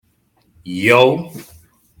Yo,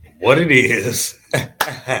 what it is?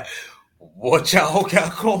 What y'all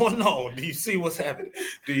got going on? Do you see what's happening?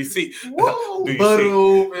 Do you see? Whoa, do you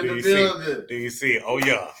Butthole see? in Do the you see? building. Do you see? Oh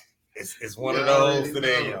yeah, it's one You of those already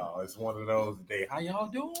today, know. y'all. It's one of those today. How y'all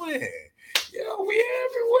doing? We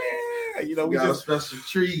everywhere. We got a special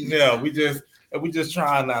treat. We just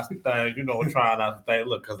trying not to think, trying not to think.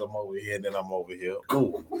 Look, because I'm over here, then I'm over here.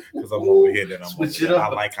 Ooh, because I'm over here, then I'm Switch over it here.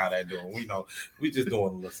 up. I like how that doing. We just doing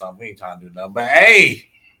a little something. We ain't trying to do nothing. But hey,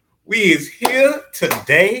 we is here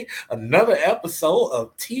today. Another episode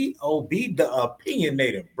of T.O.B. the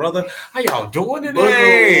Opinionated Brother. How y'all doing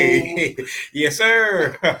today? Yes,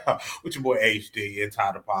 sir. With your boy HD and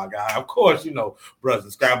Tyler Pod guy. Of course, Brother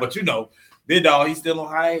Sky, but Big Dog, he's still on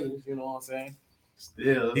hiatus, you know what I'm saying?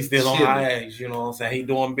 He's still on hiatus, you know what I'm saying? He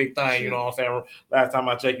doing big thing, you know what I'm saying? Last time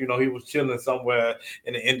I checked, he was chilling somewhere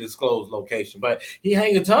in an undisclosed location. But he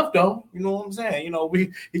hanging tough though, you know what I'm saying?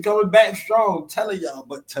 He coming back strong, telling y'all.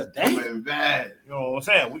 But today, Coming back. you know what I'm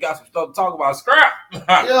saying? We got some stuff to talk about. Scrap.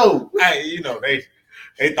 Yo. Hey,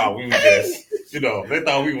 they thought we was just, they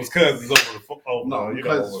thought we was cousins over the phone. No,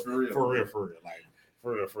 cousins for real. For real. Like,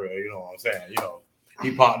 for real, you know what I'm saying?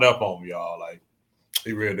 He popped up on me, y'all. Like,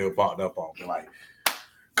 he real deal popped up on me. Like,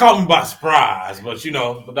 caught me by surprise, but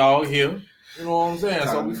the dog here. You know what I'm saying?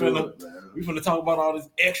 So we finna talk about all this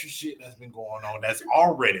extra shit that's been going on. That's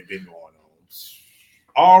already been going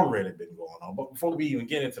on. But before we even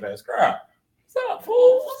get into that, Scribe, what's up,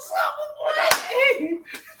 fool? What's up? Hey.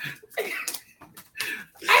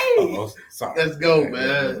 Sorry. Let's go,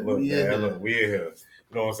 man. Look, we're here.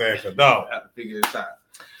 You know what I'm saying? So, dog. I have to figure this out.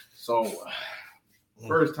 So,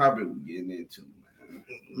 first topic we getting into, man.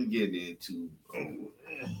 We getting into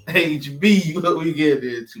HB. What we getting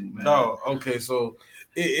into, man? No, okay. So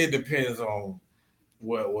it depends on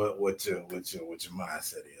what your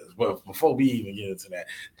mindset is. But before we even get into that,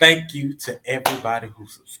 thank you to everybody who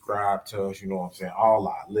subscribed to us. You know what I'm saying? All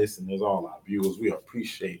our listeners, all our viewers. We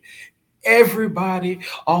appreciate everybody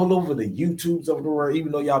all over the YouTubes of the world,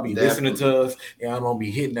 even though y'all be listening to us, y'all don't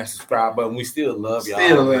be hitting that subscribe button. We still love y'all.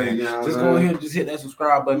 Just go ahead and just hit that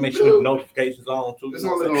subscribe button. Make sure the notifications on too. It's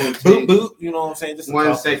only going to boop. You know what I'm saying? Just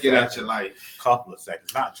 1 second out your life. Couple of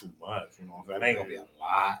seconds, not too much. You know what I'm saying? It ain't gonna be a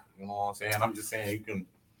lot. You know what I'm saying? I'm just saying you can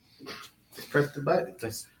just press the button.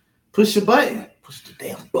 Just push the button. Push the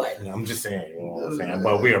damn button. I'm just saying, you know what I'm saying?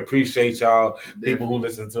 But we appreciate y'all, people who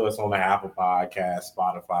listen to us on the Apple Podcast,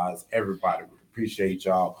 Spotify, everybody. We appreciate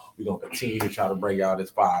y'all. We're going to continue to try to bring y'all this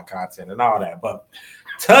fire content and all that. But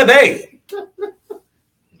today,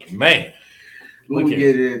 man, we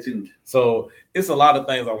get into. So it's a lot of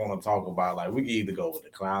things I want to talk about. Like, we can either go with the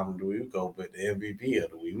clown of the week, we can go with the MVP of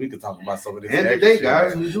the week. We can talk about some of this. And today,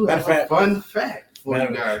 guys, we do have a fun fact.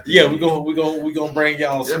 Yeah, we're gonna bring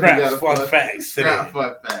y'all Scrap's fun facts today.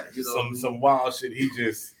 Fun facts. Some wild shit he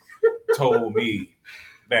just told me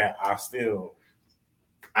that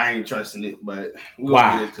I ain't trusting it, but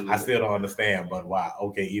why? I still don't understand, but why?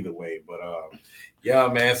 Okay, either way. But yeah,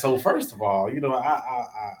 man. So first of all, I let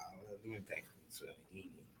me think.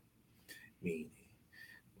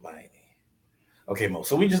 Okay, Mo.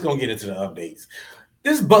 So we just gonna get into the updates.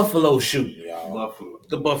 This Buffalo shooting, y'all.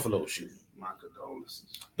 The Buffalo shooting. My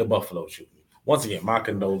condolences. The Buffalo shooting. Once again, my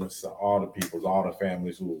condolences to all the people, all the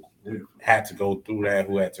families who had to go through that,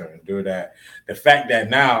 who had to endure that. The fact that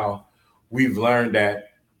now we've learned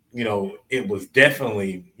that, it was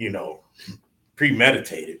definitely,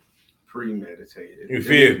 premeditated. You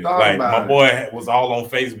feel me? Like, my boy was all on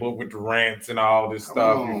Facebook with the rants and all this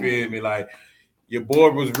stuff. You feel me? Like, your boy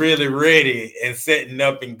was really ready and setting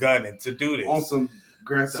up and gunning to do this. On some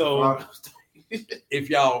Grand Theft Auto. If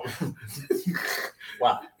y'all,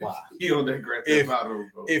 why? He on that Grand Theft Auto.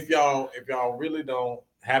 If y'all really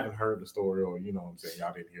haven't heard the story, or y'all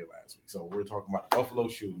didn't hear last week. So we're talking about the Buffalo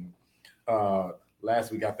shooting.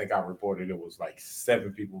 Last week I think I reported it was like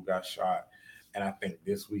 7 people got shot, and I think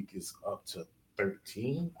this week is up to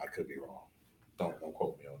 13. I could be wrong. Don't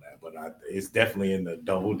quote me on that, but it's definitely in the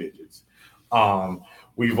double digits.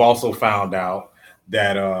 We've also found out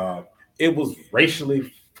that it was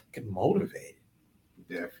racially motivated.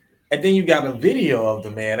 Definitely. And then you got a video of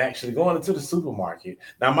the man actually going into the supermarket.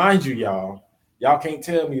 Now, mind you, y'all can't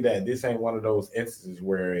tell me that this ain't one of those instances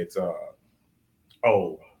where it's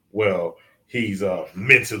he's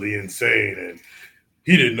mentally insane and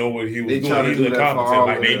he didn't know what he was doing. He's incompetent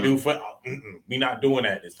like they do for. We're not doing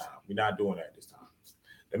that this time.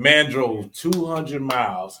 The man drove 200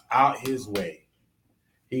 miles out his way.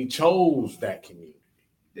 He chose that community.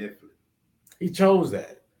 Definitely. He chose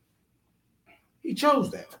that.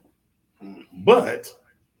 But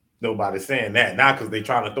Nobody's saying that now because they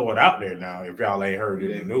trying to throw it out there now. If y'all ain't heard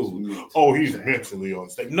it in the news, oh, he's mentally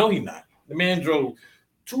unstable. No, he's not. The man drove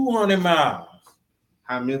 200 miles.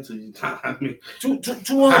 How mental you?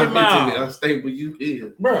 200 miles. Unstable you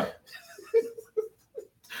is, bro.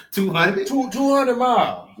 200? 200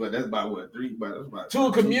 miles. But that's about what? That's about to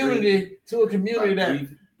a community that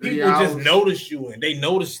people just notice you and they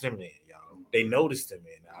noticed him in, y'all. They noticed him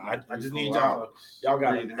in. I just need y'all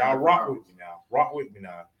rock with me now. Rock with me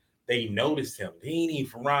now. They noticed him. He ain't even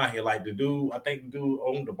from around here. Like the dude, I think the dude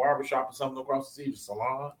owned the barbershop or something across the street, the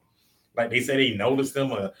salon. Like they said, they noticed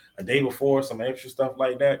him a day before, some extra stuff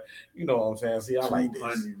like that. You know what I'm saying? See, I like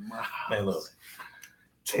this. Man, look.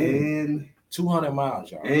 200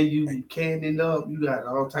 miles, y'all. And you canning up. You got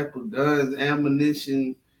all type of guns,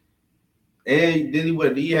 ammunition. And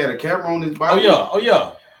then he had a camera on his body. Oh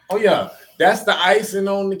yeah. That's the icing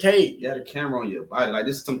on the cake. You had a camera on your body. Like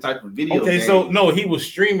this is some type of video. Okay, game. so no, he was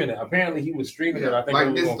streaming it. Apparently, he was streaming it. I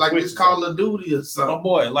think this Call of Duty or something. Oh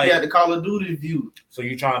boy, like he had the Call of Duty view. So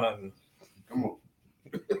you trying to come on,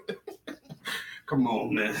 come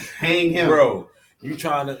on, man, hang him, bro. You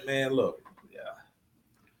trying to, man? Look, yeah.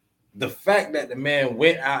 The fact that the man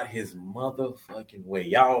went out his motherfucking way,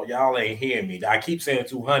 y'all ain't hearing me. I keep saying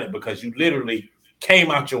 200 because you literally came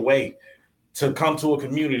out your way to come to a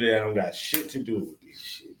community that don't got shit to do with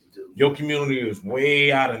this. Your community is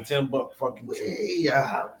way out in Timbuk fucking way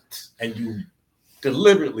out. And you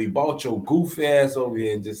deliberately bought your goof ass over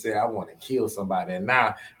here and just said, I want to kill somebody. And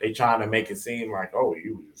now they trying to make it seem like, oh,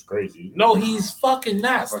 you was crazy. No, he's fucking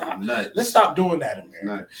not. Let's stop doing that, America.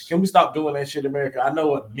 Nuts. Can we stop doing that shit, America? I know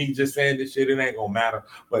what me just saying this shit, it ain't gonna matter,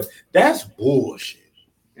 but that's bullshit.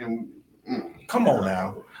 And come on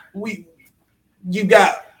now. You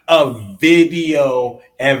got a video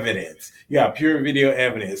evidence. You got pure video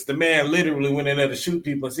evidence. The man literally went in there to shoot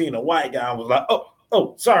people and seen a white guy and was like,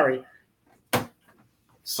 oh, sorry.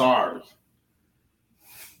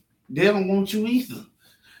 They don't want you either.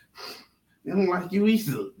 They don't like you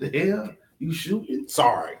either. The hell? You shooting?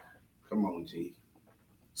 Sorry. Come on, G.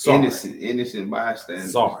 Sorry. Innocent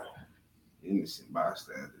bystanders. Sorry. Innocent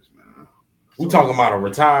bystanders, man. We're talking about a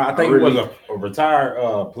retired, I think he was a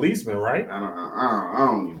retired policeman, right? I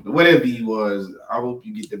don't know. Whatever he was, I hope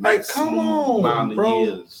you get the maximum amount of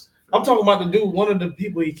years. I'm talking about the dude, one of the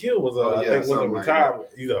people he killed was I think was a retired,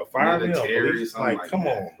 either a fireman or police. Like, come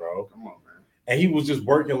on, bro. Come on, man. And he was just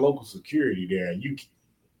working local security there. And you,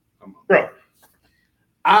 come on, bro.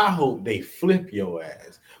 I hope they flip your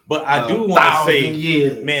ass. But I do want to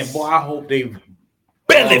say, man, boy, I hope they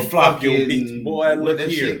belly flop your bitch, boy. Look here.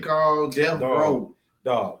 Shit called death row,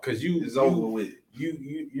 dog. Because it's over with.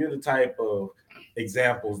 You're the type of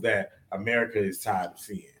examples that America is tired of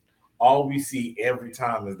seeing. All we see every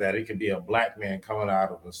time is that it could be a black man coming out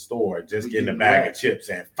of a store just getting a bag of chips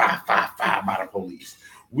and 555 by the police.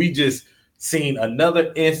 We just seen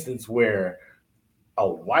another instance where a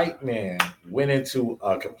white man went into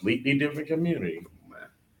a completely different community,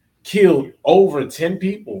 killed over 10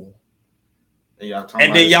 people,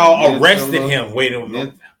 and then y'all arrested him. Wait a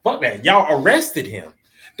minute. Fuck that. Y'all arrested him.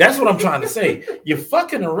 That's what I'm trying to say. You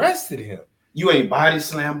fucking arrested him. You ain't body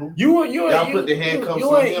slammed him. Y'all put the handcuffs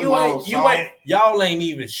on him. Y'all ain't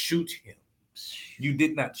even shoot him. You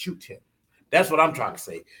did not shoot him. That's what I'm trying to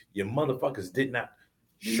say. You motherfuckers did not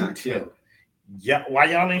shoot him. Yeah, why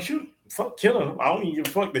y'all ain't shoot? Fuck killing him. I don't even give a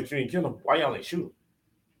fuck that you ain't kill him. Why y'all ain't shoot him?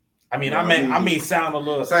 I mean, I mean, sound a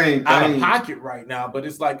little out of pocket right now, but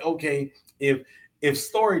it's like, okay, if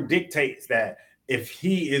story dictates that if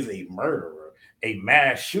he is a murderer, a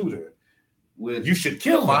mass shooter, you should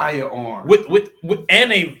kill him. Firearm with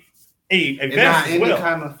and a vest as well. Any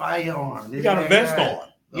kind of firearm. You got a vest on.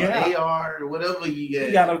 Yeah, AR or whatever you get.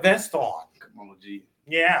 You got a vest on. Come on, G.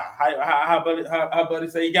 Yeah. How buddy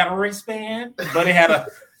say you got a wristband? Buddy had a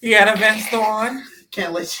vest on.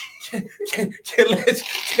 Can't let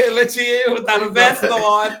you in without a vest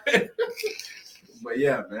on. But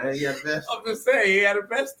yeah, man, he had a vest. I'm just saying he had a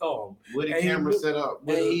vest on. With the camera set up.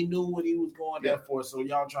 And he knew what he was going there for. So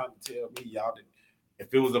y'all trying to tell me y'all didn't.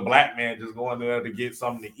 If it was a black man just going there to get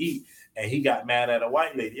something to eat and he got mad at a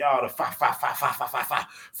white lady, y'all the five,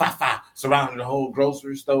 surrounding the whole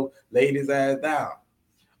grocery store, laid his ass down.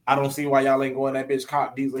 I don't see why y'all ain't going that bitch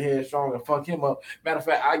cock diesel headstrong and fuck him up. Matter of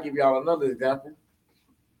fact, I'll give y'all another example.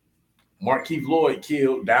 Markeith Lloyd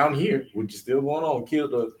killed down here, which is still going on,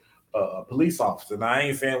 killed a police officer. Now, I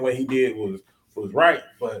ain't saying what he did was right,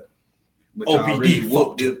 but OPD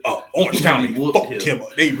fucked him up. Orange County fucked him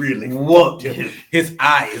up. They really fucked him. His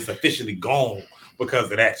eye is officially gone because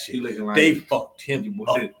of that shit. Like they fucked him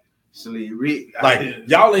up. Like,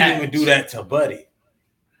 y'all ain't even do that to Buddy.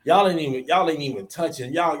 Y'all ain't even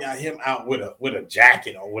touching. Y'all got him out with a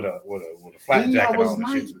jacket or with a flat jacket was on.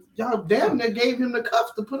 nice. Y'all damn near gave him the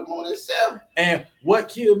cuffs to put him on himself. And what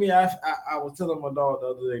killed me, I was telling my dog the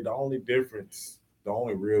other day, the only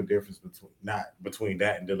real difference between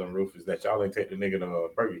that and Dylan Roof is that y'all ain't take the nigga to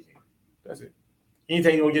Burger King. That's it. You ain't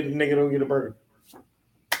take you get the nigga to get a burger.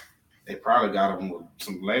 They probably got him with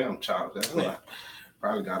some lamb chops. That's why.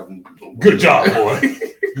 Probably got him. Good job, boy.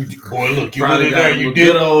 Boy, look, you went in there. You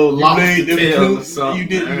did old laid them you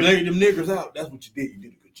laid them niggers out. That's what you did. You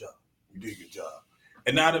did a good job.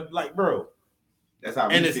 And now, like, bro, that's how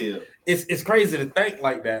we feel. It's crazy to think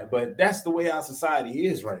like that, but that's the way our society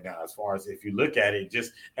is right now. As far as if you look at it,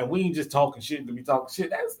 and we ain't just talking shit to be talking shit.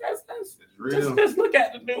 That's real. Just look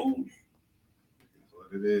at the news. That's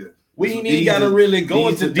what it is. We ain't even gotta really go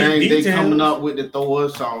into deep details. They coming up with to throw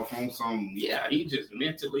us off on some. Yeah, he just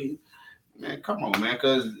mentally. Man, come on, man,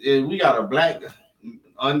 because if we got a black,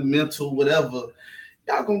 unmental, whatever,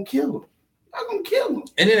 y'all gonna kill him.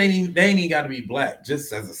 And they ain't even got to be black.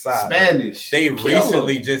 Just as a side, Spanish. They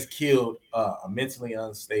recently just killed a mentally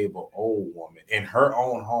unstable old woman in her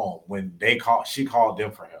own home when she called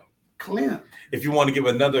them for help. Clint. If you want to give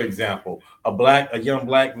another example, a young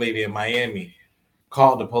black lady in Miami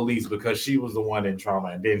called the police because she was the one in trauma,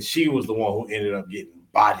 and then she was the one who ended up getting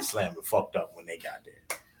body slammed and fucked up when they got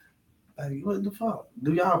there. Like, what the fuck?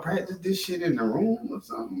 Do y'all practice this shit in the room or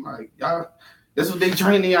something? Like, y'all, that's what they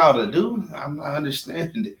training y'all to do? I'm not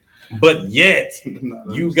understanding it. But yet,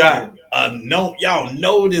 you got y'all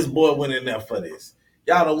know this boy went in there for this.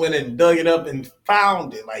 Y'all done went and dug it up and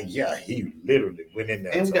found it. Like, yeah, he literally went in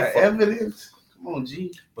there. And we got evidence. Come on,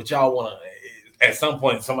 G. But y'all want to, at some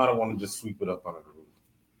point, somebody want to just sweep it up under the roof.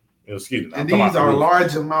 Excuse me. And these are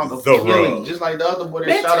large amounts of killing, just like the other boy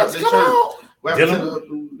that shot up the church.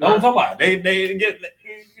 I'm talking about. They get,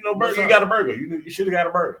 burger. You got a burger. You should have got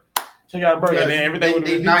a burger. Should have got a burger. And then everything would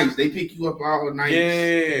be nice. They pick you up all nice.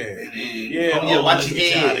 Yeah. Watch your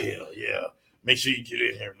head. Out of here. Yeah. Make sure you get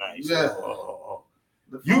in here nice. Yeah.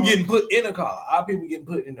 You getting put in a car. Our people getting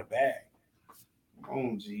put in the bag.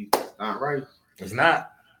 Oh, gee. Not right. It's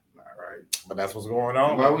not. Not right. But that's what's going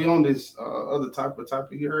on. While we on this other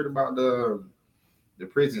topic, you heard about the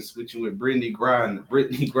prison switching with Brittany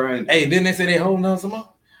Griner. Hey, didn't they say they holding on some more?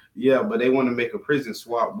 Yeah, but they want to make a prison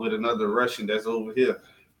swap with another Russian that's over here.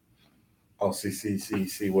 Oh,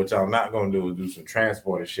 see. What y'all not gonna do is do some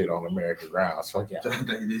transporter shit on American grounds. Fuck y'all.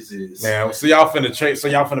 This is man. So y'all finna trade. So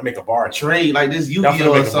y'all finna make a bar trade like this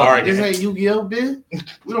Yu-Gi-Oh or something. This ain't Yu-Gi-Oh, bitch.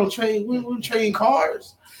 We don't trade. We trade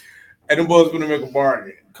cards. And the boys finna make a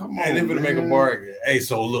bargain. Come on, and they finna make a bargain. Hey,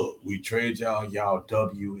 so look, we trade y'all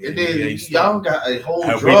W. And then y'all got a whole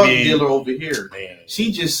drug dealer over here. Man.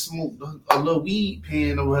 She just smoked a little weed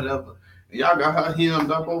pen or whatever. Y'all got her hemmed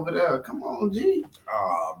up over there. Come on, G.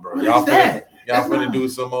 Oh, bro. What y'all finna do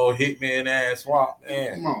some old hitman ass swap,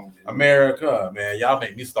 man. Come on, man. America, man. Y'all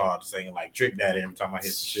make me start singing like Trick Daddy every time I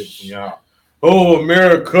hit some shit from y'all. Oh,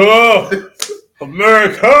 America.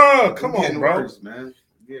 America. Come on, bro. Worse, man. It's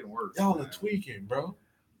getting worse. Y'all are tweaking, bro.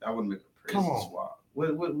 I wouldn't make a prison swap.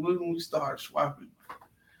 When we start swapping?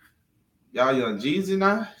 Y'all young Jeezy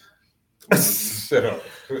now? Shut up.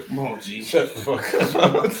 Come on, G. Shut the fuck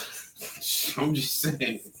up. I'm just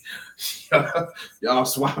saying, y'all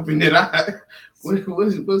swapping it out.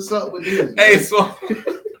 What's up with this? Hey, so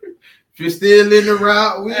if you're still in the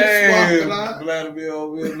route, we swap it out. Glad to be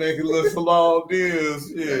over here making little salon deals.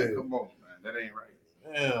 Yeah, come on, man, that ain't right.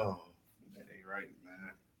 Yeah, that ain't right,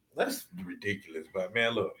 man. That's ridiculous. But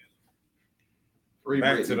man, look,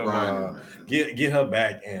 back to the get her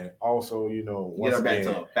back, and also, get her back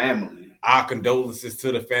to her family. Our condolences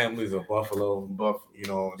to the families of Buffalo. You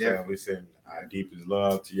know what I'm saying? We send our deepest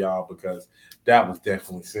love to y'all because that was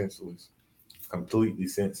definitely senseless. Completely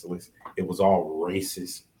senseless. It was all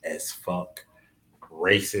racist as fuck.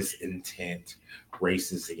 Racist intent,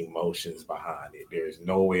 racist emotions behind it. There's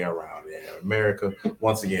no way around it. In America,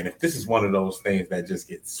 once again, if this is one of those things that just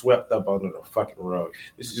gets swept up under the fucking rug,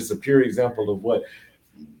 this is just a pure example of what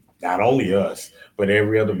not only us, but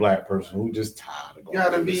every other black person who just tired of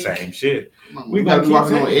going through the same shit. We gotta be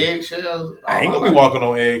walking on eggshells. I ain't gonna be walking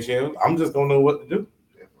on eggshells. I'm just gonna know what to do.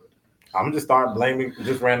 I'm just start blaming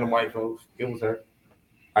just random white folks. It was her.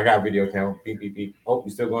 I got video camera. Beep, beep, beep. Oh,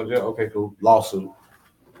 you still going to jail? Okay, cool. Lawsuit.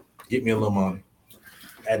 Get me a little money.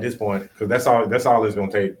 At this point, because that's all it's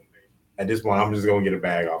gonna take. At this point, I'm just gonna get a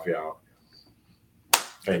bag off y'all.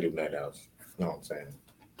 Can't do nothing else. You know what I'm saying?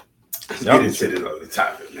 Get into this other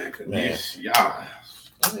topic, man. Y'all.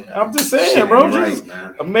 I'm just saying, bro. Right,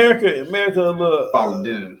 man. America, look. Follow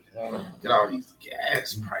them. Get all these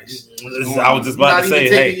gas prices. I was just about to say,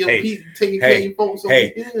 taking care of your folks over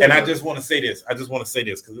here. And I just want to say this. Because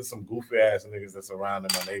there's some goofy ass niggas that's around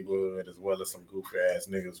in my neighborhood, as well as some goofy ass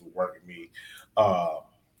niggas who work with me.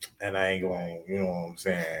 And I ain't going, you know what I'm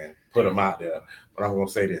saying, put them out there. But I'm going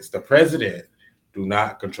to say this. The president do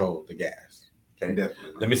not control the gas. Okay?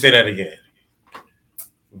 Definitely. Let me say that again.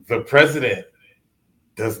 The president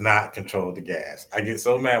does not control the gas. I get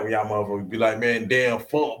so mad when y'all motherfuckers be like, man, damn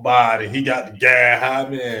fuck body, he got the gas high,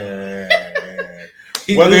 man.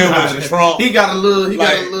 Whether it was Trump, he got a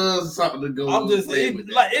little something to go. I'm just saying,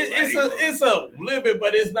 it's a limit,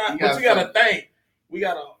 but it's not. But you gotta think. We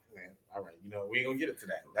gotta. All right, we ain't gonna get into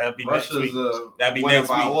that. That'll be Russia's, next week. That'll be next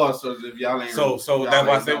week. So if y'all ain't, so that's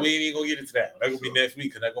why I said we ain't gonna get into that. That's gonna be next week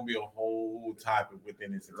because that's gonna be a whole topic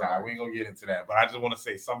within its entire. Right. We ain't gonna get into that. But I just want to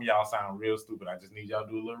say some of y'all sound real stupid. I just need y'all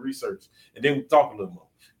to do a little research and then we talk a little more.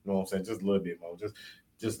 You know what I'm saying? Just a little bit more.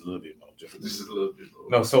 Just a little bit more. Just a little bit more.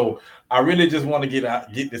 No, so I really just want to get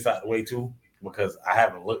this out the way too because I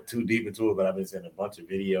haven't looked too deep into it, but I've been seeing a bunch of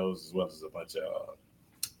videos as well as a bunch of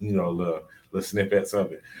little snippets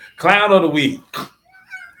of it. Clown of the week,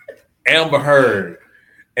 Amber Heard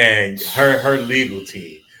and her legal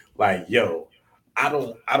team. Like, yo, I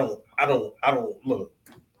don't look.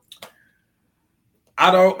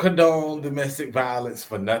 I don't condone domestic violence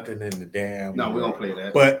for nothing in the damn. No, we don't play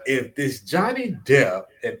that. But if this Johnny Depp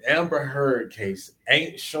and Amber Heard case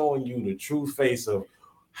ain't showing you the true face of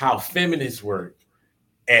how feminists work,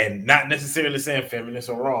 and not necessarily saying feminists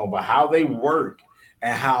are wrong, but how they work.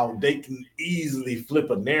 And how they can easily flip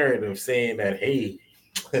a narrative saying that, hey,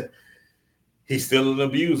 he's still an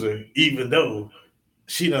abuser, even though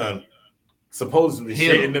she done supposedly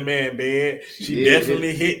shit in the man bed. She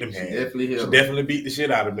definitely hit the man. She definitely beat the shit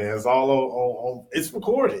out of the man. It's all on it's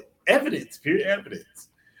recorded. Evidence, pure evidence.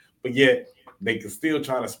 But yet, they can still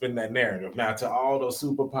try to spin that narrative. Now, to all those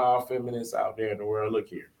superpower feminists out there in the world, look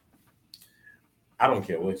here. I don't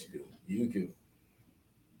care what you do. You can.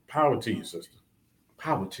 Power to you, sister.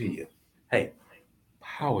 Power to you. Hey,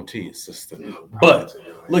 power to you, sister. But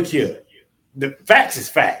look here. The facts is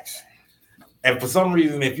facts. And for some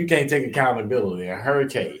reason, if you can't take accountability in her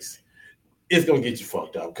case, it's going to get you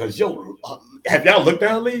fucked up. Because, have y'all looked at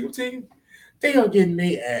her legal team? They are getting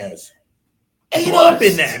their ass ate up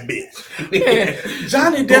in that bitch. Man,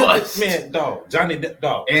 Johnny Depp, man, dog. Johnny Depp,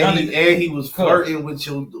 dog. And he was flirting with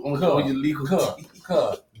you on your legal team.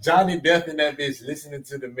 Johnny Depp and that bitch listening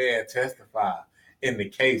to the man testify in the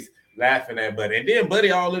case, laughing at Buddy. And then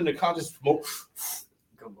Buddy all in the car just smoke.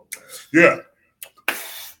 Come on, man. Yeah.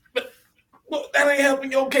 Look, that ain't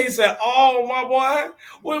helping your case at all, my boy.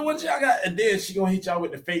 What y'all got? And then she gonna hit y'all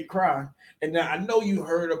with the fake cry. And now I know you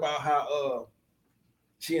heard about how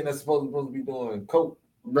she and us supposed to be doing coke.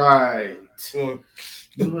 Right. You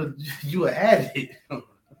were at it.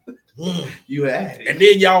 You were at it. And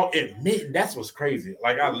then y'all admit that's what's crazy.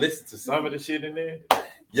 Like I listened to some of the shit in there.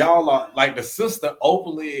 Y'all are like the sister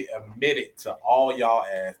openly admitted to all y'all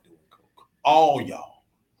ass doing coke. All y'all.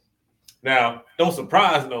 Now, don't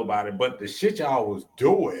surprise nobody, but the shit y'all was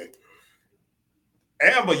doing,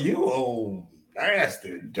 Amber, you old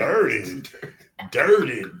nasty, dirty,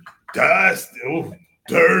 dusty,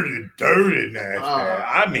 dirty, nasty.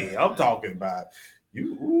 I mean, I'm talking about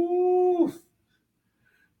you. Ooh.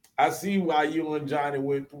 I see why you and Johnny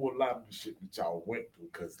went through a lot of the shit that y'all went through,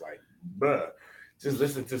 because, like, bruh, just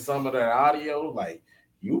listen to some of that audio, like,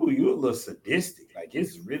 you a little sadistic. Like,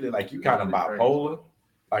 it's really, like, you kind of bipolar.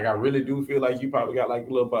 Like, I really do feel like you probably got, like, a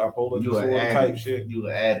little bipolar disorder type shit. You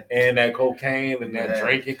were at and that cocaine and that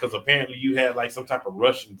drinking, because apparently you had, like, some type of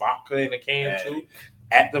Russian vodka in the can, too,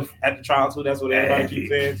 at the trial, too. That's what everybody keeps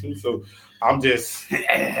saying, too. So, I'm just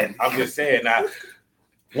saying, now,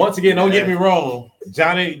 once again, don't get me wrong.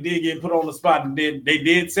 Johnny did get put on the spot, and they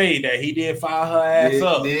did say that he did fire her ass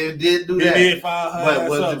up. They did do that. He did fire her ass up.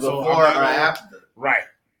 Was it before or after? Right.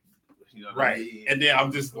 You know right. I mean? And then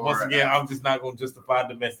I'm just not going to justify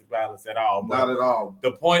domestic violence at all. Not at all.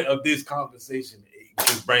 The point of this conversation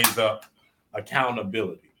just brings up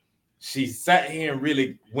accountability. She sat here and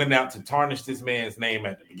really went out to tarnish this man's name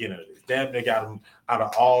at the beginning of this. Damn near got him out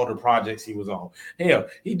of all the projects he was on. Hell,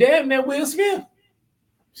 he damn near Will Smith.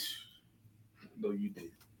 No, you did.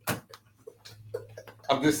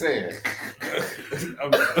 I'm just saying.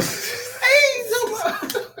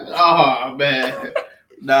 Oh man,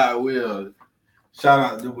 nah, Will. Shout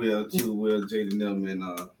out to Will too. Will, Jaden them, and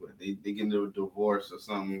they getting a divorce or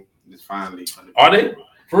something. It's finally. Are they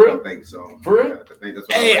for real? I think so. For real? I think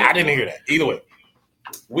that's. Hey, I didn't hear that. Either way,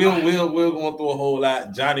 We're going through a whole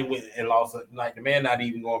lot. Johnny went and lost it. Like the man not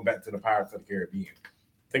even going back to the Pirates of the Caribbean.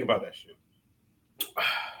 Think about that shit.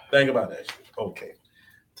 Think about that shit. Okay.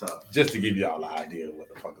 Tough. Just to give y'all an idea of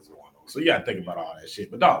what the fuck is going on. So you gotta think about all that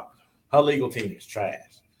shit. But dog, her legal team is trash.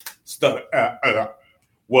 Stutter.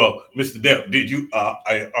 Well, Mr. Depp, did you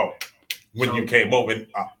when you came over and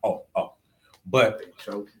but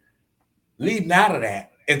leading out of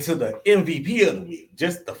that into the MVP of the week,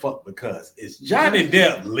 just the fuck because is Johnny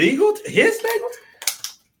Depp legal? His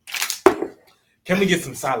legal? Can we get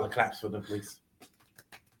some silent claps for them, please?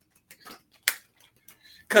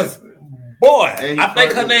 Because boy, I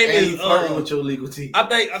think her name is with your legal team. I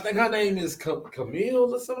think her name is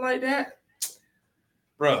Camille or something like that.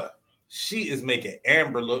 Bruh, she is making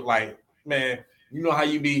Amber look like, man, you know how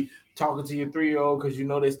you be talking to your 3-year-old because you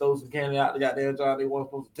know they stole some candy out the goddamn job, they weren't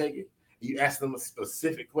supposed to take it. You ask them a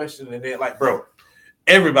specific question and they're like, bro,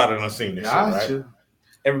 everybody done seen this shit, right?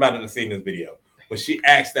 Everybody done seen this video. But she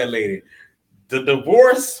asked that lady, the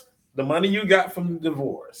divorce, the money you got from the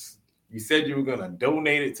divorce, you said you were going to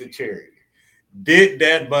donate it to charity. Did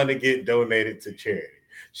that money get donated to charity?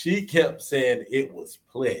 She kept saying it was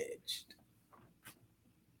pledged.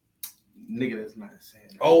 Nigga, that's not saying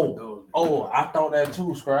that. Oh, I thought that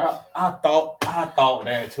too, Scrap. I thought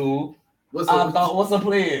that too. What's a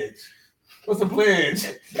pledge? What's a pledge?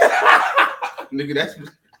 Nigga, that's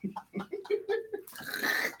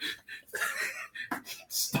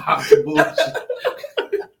stop the bullshit.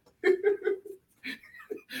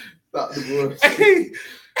 Stop the bullshit.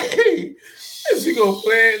 Hey, she gonna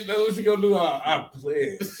pledge? No, she gonna do I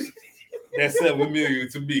pledge. That's $7 million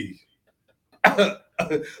to me.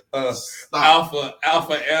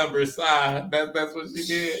 Alpha Amber side. That's what she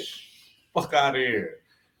did. Fuck out of here.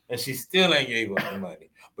 And she still ain't gave up the money.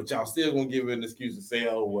 But y'all still gonna give her an excuse to say,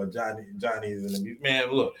 oh, well, Johnny is in the music.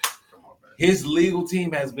 Man, look, his legal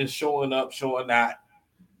team has been showing up, showing out,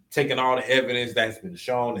 taking all the evidence that's been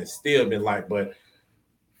shown and still been like, but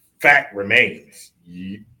fact remains.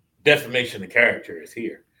 Defamation of character is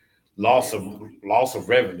here. Loss of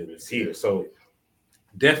revenue is here. So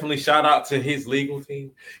definitely shout out to his legal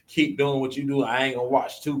team. Keep doing what you do. I ain't gonna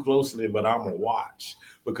watch too closely, but I'm gonna watch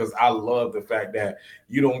because I love the fact that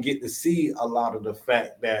you don't get to see a lot of the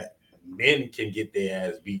fact that men can get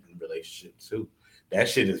their ass beat in relationships too. That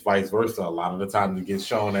shit is vice versa. A lot of the time it gets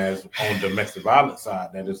shown as on domestic violence side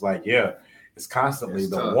that it's like, yeah, it's constantly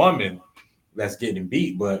the woman that's getting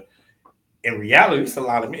beat, but in reality, it's a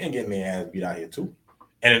lot of men getting their ass beat out here too.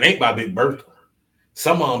 And it ain't by Big Bertha.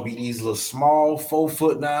 Some of them be these little small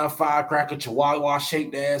 4'9" firecracker chihuahua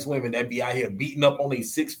shaped ass women that be out here beating up on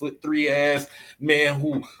these 6'3" ass man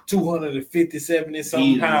who 257 and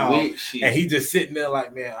something pounds, and he just sitting there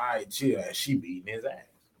like, man, all right, chill. She beating his ass.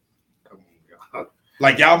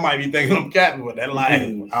 Like y'all might be thinking I'm capping with that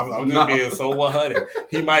line. I'm just being so 100.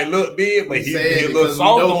 He might look big, but he a little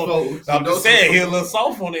soft on. I'm just saying he a little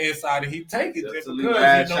soft on the inside, and he take it just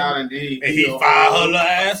because and he fire her little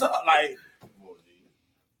ass up like.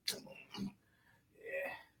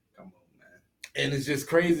 And it's just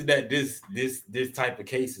crazy that this type of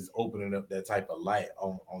case is opening up that type of light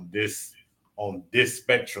on this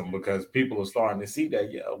spectrum because people are starting to see that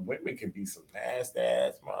women can be some nasty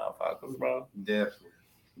ass motherfuckers, bro. Definitely.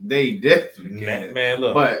 They definitely can. Man,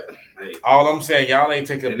 look. But all I'm saying, y'all ain't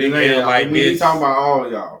taking a big L like this. We ain't talking about all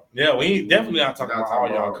y'all. Yeah, we ain't definitely not talking about all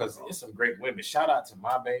y'all because it's some great women. Shout out to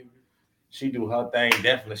my baby. She do her thing.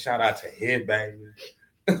 Definitely shout out to his baby.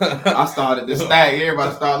 I started to stack.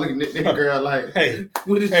 Everybody started looking at this girl like,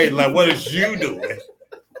 what is you doing?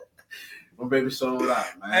 My baby sold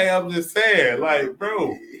out, man. Hey, I'm just saying, like,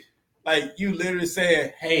 bro, like you literally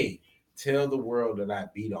said, hey, tell the world that I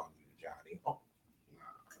beat on you, Johnny. Oh,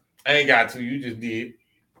 I ain't got to. You just did.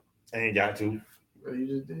 I ain't got to. Bro, you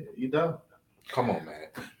just did. You done. Come on, man.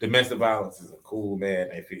 Domestic violence is a cool, man.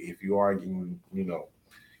 If you are getting,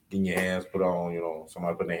 getting your hands put on,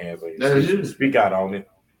 somebody putting their hands on you. Speak out on it.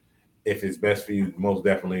 If it's best for you, most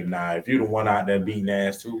definitely not. If you're the one out there beating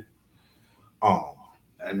ass too, I'm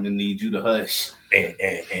gonna need you to hush. And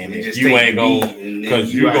if you ain't gonna,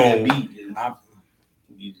 because you gonna beat, I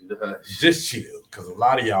need you to hush. Just chill, because a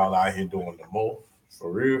lot of y'all out here doing the most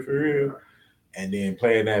for real, and then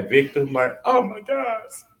playing that victim like, oh my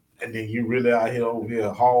gosh, and then you really out here over here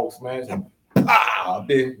hog smashing. You know what I'm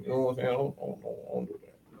saying? Don't do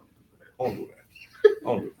that. Don't do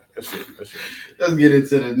that. That's shit. Let's get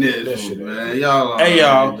into the next one, man.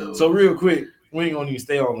 Y'all. So real quick, we ain't gonna even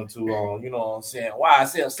stay on it too long. You know what I'm saying? Why I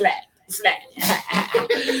sell slack.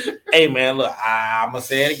 Hey man, look, I'ma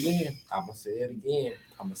say it again.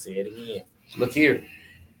 Look here.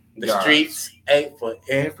 The streets ain't for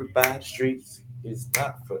everybody. Streets It's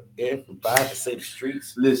not for everybody to say the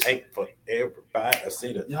streets. Listen. Ain't for everybody to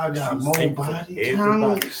say the Y'all got streets more ain't for body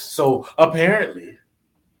everybody. counts. So apparently,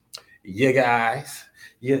 you guys,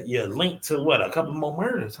 you're linked to what? A couple more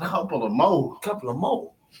murders, A couple of more.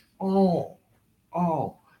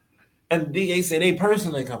 Oh. And the DA said they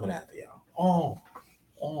personally coming after y'all.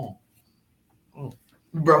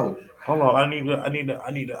 Bro. Hold on, I need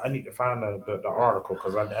to find the article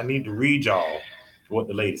because I need to read y'all what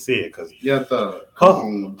the lady said because her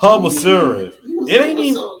was serious. It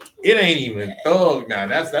ain't even thug now.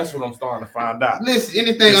 That's what I'm starting to find out. Listen,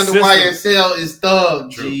 anything under YSL is thug,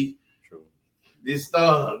 G. True. It's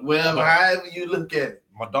thug. However you look at it.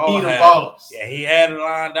 My dog he had it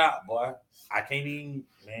lined out, boy. I can't even.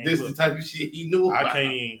 Man, this is the type of shit he knew about.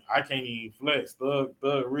 I can't even flex. Thug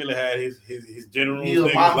really had his general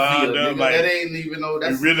things lined up. Like, that ain't even know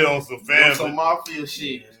that's really on some family. Some mafia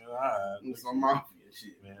shit. Yeah, some mafia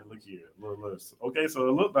shit. Man, look here. Look. Okay, so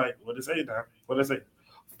it looked like what they say now. What they say?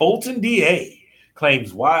 Fulton DA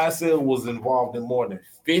claims YSL was involved in more than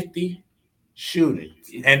 50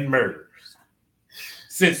 shootings and murders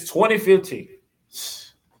since 2015.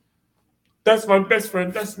 That's my best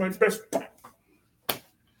friend. That's my best friend.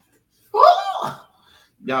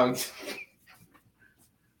 Y'all.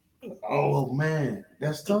 Oh man,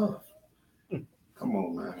 that's tough. Come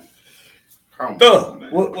on, man. Come on,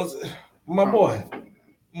 man. What was it? My boy?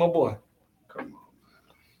 Come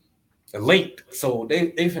on. Linked. So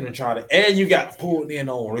they finna try to, and you got pulled in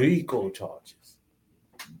on RICO charges.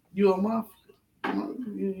 You a mafia.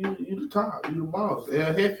 You the top. You the boss.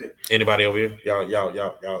 El Jefe. Anybody over here? Y'all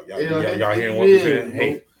hearing what we saying?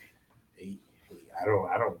 Hey,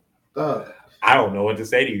 I don't know what to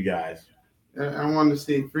say to you guys. I want to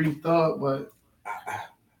say free thug, but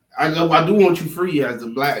I do want you free as a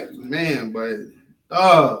black man, but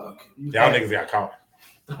thug. Y'all niggas got caught.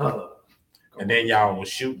 And then y'all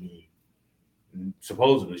was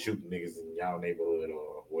supposedly shooting niggas in y'all neighborhood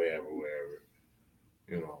or wherever.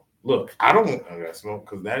 You know, look, I don't want that smoke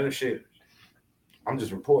because that is shit. I'm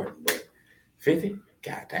just reporting, but 50?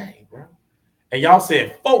 God dang, bro. And y'all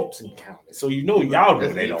said Fulton County, so you know y'all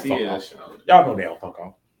know they don't fuck off. Y'all know they don't fuck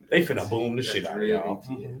off. They finna boom the shit out of y'all.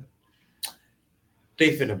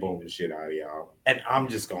 They finna boom the shit out of y'all. And I'm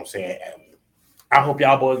just gonna say, I hope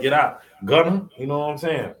y'all boys get out. Gunner, you know what I'm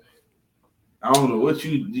saying? I don't know what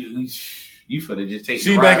you do. You finna just take.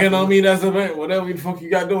 She back in on me. That's about whatever the fuck you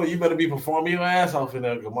got doing. You better be performing your ass off in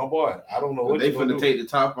there, cause my boy. I don't know what they finna take the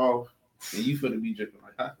top off, and you finna be dripping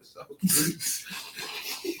like hot. So.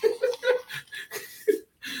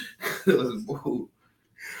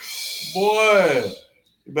 Boy,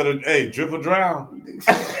 you better drip or drown.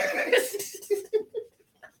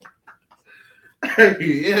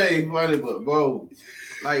 Yeah, ain't funny, but bro,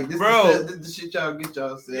 like this, is the shit y'all get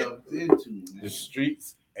yourselves into. Man. The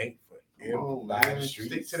streets ain't for everybody.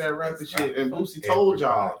 Stick to that rapper shit. And Boosie told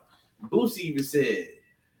y'all. Boosie even said,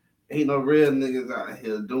 "Ain't no real niggas out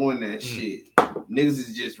here doing that shit. Niggas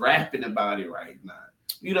is just rapping about it right now.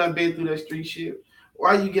 You done been through that street shit."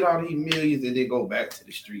 Why you get all these millions and then go back to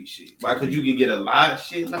the street shit? Why? Because you can get a lot of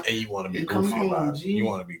shit. And you want to be goofy about it. You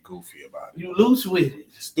want to be goofy about it. You loose with it.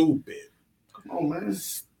 Stupid. Come on, man.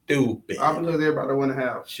 Stupid. All because everybody want to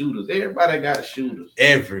have shooters. Everybody got shooters.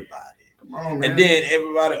 Everybody. Come on, man. And then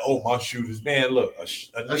everybody, my shooters. Man, look. A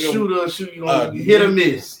shooter shoot you on hit or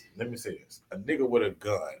miss. Let me say this. A nigga with a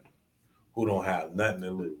gun who don't have nothing to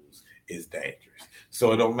lose is dangerous.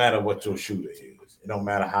 So it don't matter what your shooter is. It don't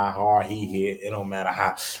matter how hard he hit. It don't matter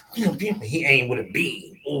how he aimed with a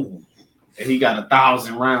beam. Ooh. And he got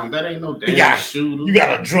 1,000 rounds. That ain't no damn shooter. You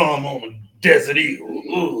got a drum on the Desert Eagle.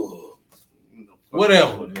 Ooh.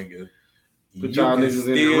 Whatever, nigga. You can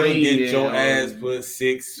still get your ass put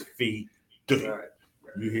 6 feet. Right.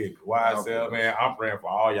 You hit YSL, man. I'm praying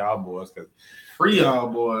for all y'all boys because free y'all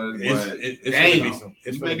boys.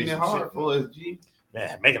 It's making it hard for us, G.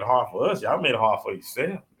 Man, making it hard for us. Y'all made it hard for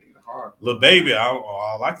yourself. Little baby,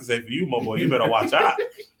 I like to say for you, my boy, you better watch out.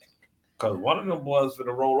 Because one of them boys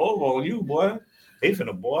finna roll over on you, boy. They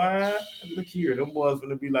finna, boy, look here. Them boys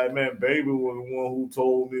finna be like, man, baby was the one who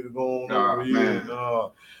told me to go on over here.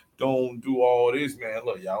 Don't do all this, man.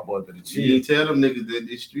 Look, y'all boys better chill. You tell them niggas that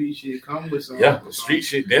this street shit come with something. Yeah, the street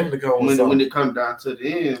shit definitely come with something. When it comes down to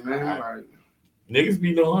the end, man, like... Niggas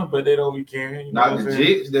be knowing, but they don't be caring. You not the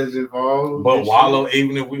jigs that's involved. But Wallow,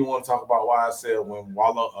 even if we want to talk about YSL, when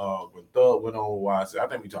Thug went on with YSL, I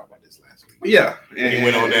think we talked about this last week. Yeah. And he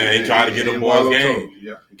went on there and tried to get them boys game.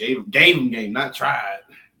 Yeah. Gave them game, not tried.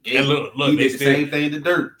 And look, they did the same thing to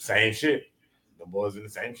Dirt. Same shit. The boys in the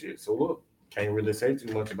same shit. So look, can't really say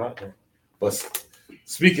too much about that. But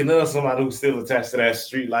speaking of somebody who's still attached to that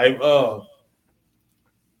street life,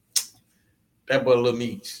 That boy Lil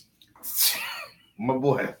Meech. My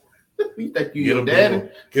boy. You think you Get your them daddy? people,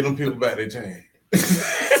 get them people back their chain.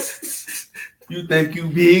 You think you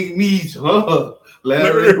Big Meech, huh?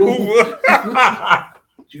 Larry Hoover.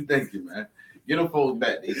 What you thinking, man? Get them folks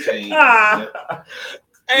back their chain.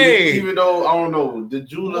 Hey, even though I don't know the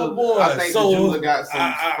jeweler, I think the jeweler got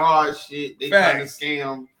some fraud shit. They trying to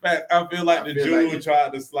scam. Fact, I feel like the jeweler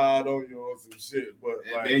tried to slide on you or some shit, but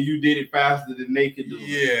and you did it faster than they could do.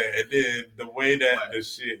 Yeah, and then the way that the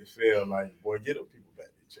shit felt, like, boy, get them people back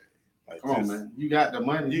their chain. Like, come on, man, you got the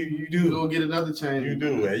money. You do. You go get another chain. You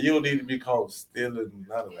do, and you don't need to be caught stealing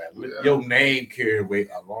none of that. Yeah. Your name carry weight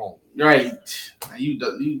alone. Right.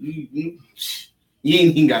 You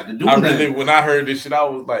ain't even got to do nothing. Really, when I heard this shit, I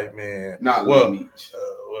was like, man, not well, you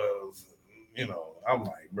know, I'm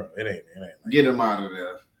like, bro, it ain't. Like get him out of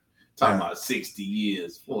there. Talking about 60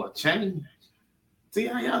 years for a chain. See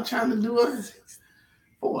how y'all trying to do it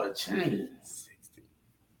for a chain.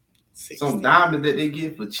 60. Some diamonds that they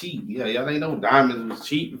get for cheap. Yeah, y'all ain't know diamonds was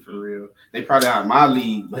cheap for real. They probably out of my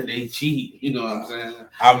league, but they cheap. You know what I'm saying?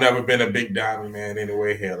 I've never been a big diamond man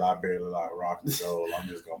anyway. Hell, I barely like rock and roll. I'm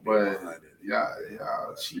just gonna be like that.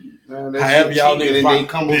 Y'all cheap. Man, however y'all cheap, and they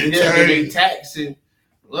come over here and they taxing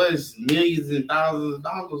us millions and thousands of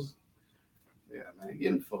dollars. Yeah, man,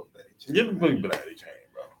 get them folks back. Get them people back their chain,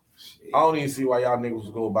 bro. Shit. I don't even see why y'all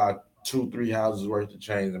niggas go buy 2-3 houses worth of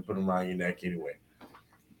chains and put them around your neck anyway.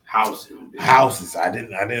 Houses. I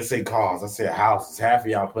didn't say cars. I said houses. Half of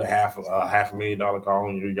y'all put half $500,000 car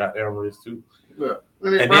on your goddamn wrist too. Yeah.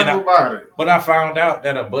 And then but I found out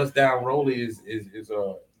that a bust down rollie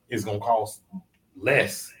is gonna cost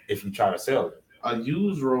less if you try to sell it. A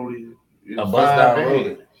used rollie, a bust down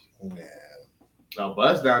rollie. Yeah. A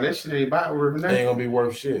bust down, that shit ain't worth nothing. Ain't gonna be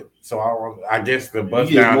worth shit. So I guess the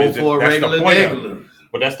bust down is for that's the point of it.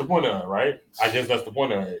 But that's the point of it, right? I guess that's the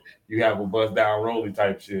point of it. You have a bust down rollie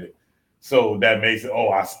type shit. So that makes it,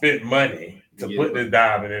 I spent money to put this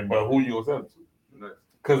diamond in, but who you gonna sell it to?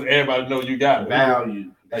 Because everybody know you got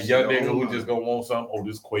value. A young nigga who just gonna want something,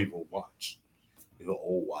 this Quavo watch. It's an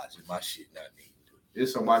old watch, and my shit not needed.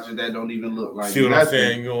 There's some watches that don't even look like. See what I'm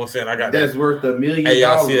saying? You know what I'm saying? I got that's worth $1 million. Hey,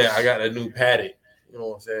 y'all see that? I got a new Patek. You know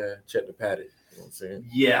what I'm saying? Check the Patek. You know what I'm saying?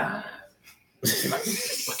 Yeah.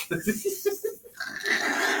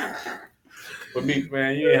 But me,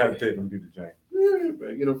 man, you ain't have to take them people chain.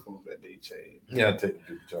 Man, get them from that day chain. You have to take them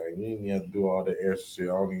people chain. You ain't have to do all that extra shit.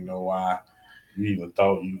 I don't even know why you even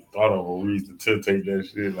thought of a reason to take that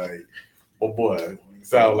shit. Like, oh boy,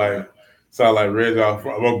 sound like Reggie.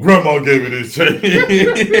 My grandma gave me this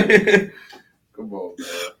chain. Come on, man.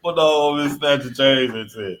 But no, it's not the chain.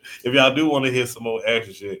 That's it. If y'all do want to hear some more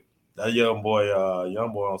extra shit, that young boy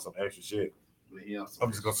on some extra shit.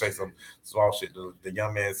 I'm just gonna say some small shit. The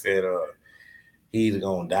young man said he either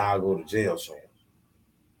gonna die or go to jail soon.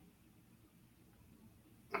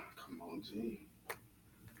 Come on, G.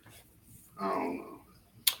 I don't know.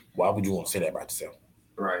 Why would you want to say that about yourself?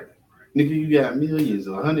 Right. Nigga, you got millions,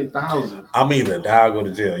 100,000. I'm either die or go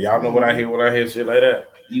to jail. Y'all know what I hear when I hear shit like that?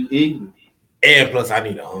 You ignorant. And plus, I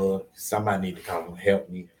need a hug. Somebody need to come and help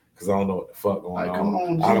me because I don't know what the fuck going on. Come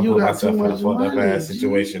on, G, I don't put myself in a fucked up ass G.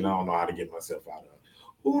 situation. I don't know how to get myself out of it.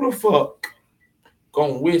 Who the fuck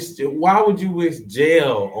gonna wish? Why would you wish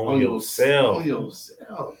jail on yourself? On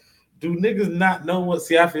yourself. Do niggas not know what?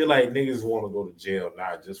 See, I feel like niggas want to go to jail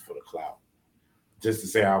not just for the clout, just to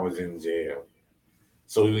say I was in jail.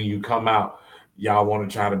 So when you come out, y'all want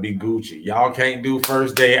to try to be Gucci. Y'all can't do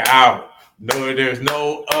first day out. No, there's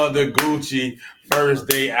no other Gucci first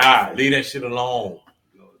day out. Leave that shit alone.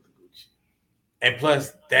 And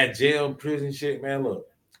plus, that jail prison shit, man, look,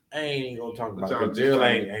 I ain't even gonna talk about it. Jail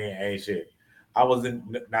ain't shit. I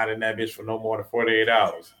wasn't not in that bitch for no more than 48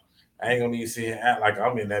 hours. I ain't gonna even sit here and act like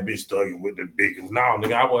I'm in that bitch thugging with the biggest. No,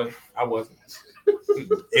 nigga, I wasn't.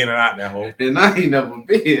 In and out that hole. And I ain't never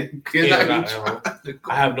been.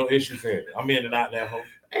 I have no issues in it. I'm in and out that hole.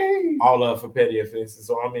 Hey. All of for petty offenses,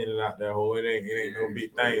 so I'm in and out that hole. It ain't no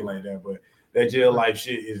big thing like that, but that jail life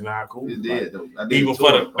shit is not cool. It did, though. Even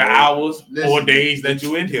for the hours or days that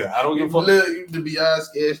you in here. I don't give a fuck. You to be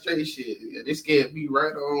scared straight shit. Yeah, they scared me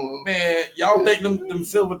right on. Man, y'all think them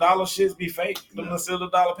silver dollar shits be fake? Them silver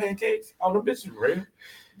dollar pancakes? Oh, them bitches real.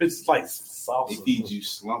 Bitches like salsa. They feed you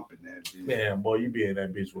slumping that bitch. Man, boy, you be in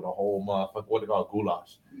that bitch with a whole motherfucker. What they call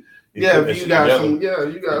goulash. You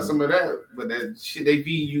got some of that, but that shit they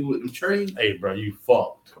feed you with them trays. Hey, bro, you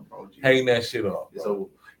fucked. Hang that shit up. So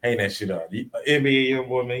hang that shit up. NBA young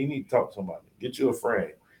boy, man, you need to talk to somebody. Get you a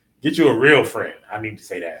friend. Get you a real friend. I need to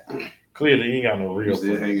say that. Clearly, you ain't got no real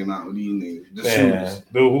friend. Hanging out with these niggas.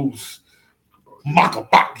 The hoops. Maka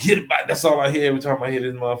Bach, hit it back. That's all I hear every time I hear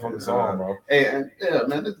this motherfucking song, bro. Hey, yeah,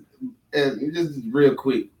 man. Just real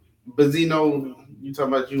quick, Bazino, you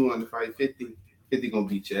talking about you want to fight 50? 50 gonna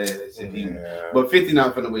beat your ass. But 50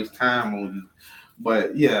 not gonna waste time on you.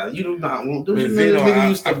 But yeah, you do not want those niggas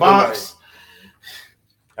used to box.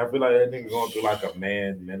 I feel like that nigga going through like a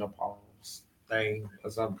menopause thing or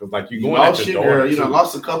something. Cause like you going lost at your daughter. You done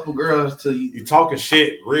lost a couple girls to you. You talking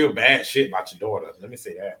shit, real bad shit about your daughter. Let me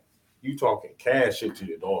say that. You talking cash shit to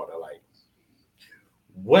your daughter. Like,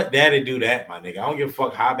 what daddy do that, my nigga? I don't give a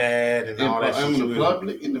fuck how bad and all that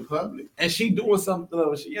shit. In the public. And she doing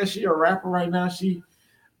something. She a rapper right now.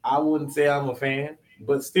 I wouldn't say I'm a fan,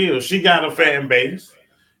 but still, she got a fan base.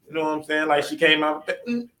 You know what I'm saying? Like, she came out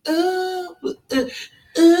with that.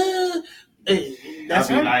 That's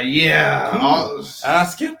like, yeah. Cool. I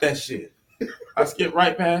skipped that shit. I skipped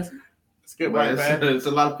right past it. It's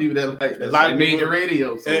a lot of people that like that. Like made the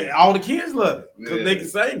radio. So. All the kids love it because they can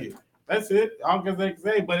sing it. That's it. All because they can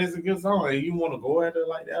say, but it's a good song. And you want to go at it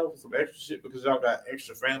like that with some extra shit because y'all got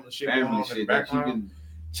extra family shit going on in the background.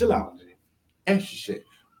 Chill out. Extra shit.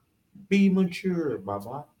 Be mature,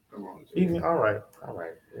 Baba. Come on. All right. I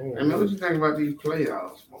mean, what you think about these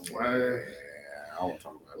playoffs, my boy? I won't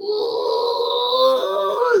talk about it.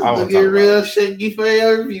 I want to get real shaky for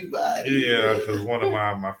everybody. Yeah, because one of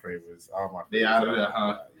my favorites. All my favorites. They out of there,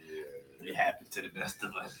 huh? Yeah. It happened to the best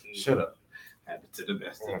of us. Shut up. Happened to the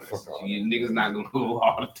best of us. You niggas not gonna go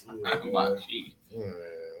all the time about shit. Yeah,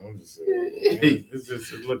 I'm just saying.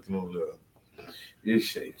 It's looking a little. It's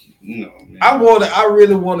shaky. You know, man. I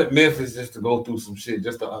really wanted Memphis just to go through some shit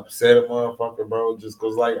just to upset a motherfucker, bro. Just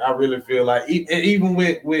because, like, I really feel like, even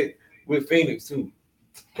with Phoenix, too.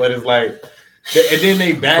 But it's like, and then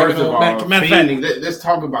they back on back. Let's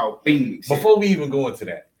talk about Phoenix. Before we even go into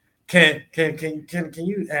that, can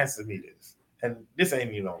you answer me this? And this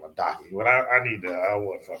ain't even on the docket, but I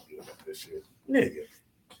want to talk to you about this shit. Nigga,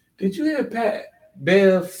 did you hear Pat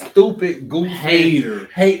Bell's stupid goofy hater?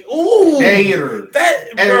 Hater.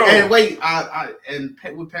 That, bro. And wait,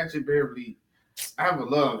 with Patrick Beverly, I have a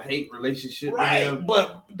love-hate relationship with him.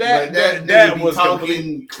 But that was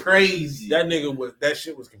talking crazy. That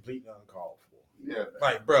shit was completely uncalled for. Yeah.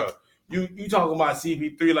 Like, bro, you talking about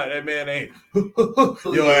CP3 like that man ain't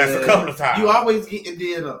your ass a couple of times. You always getting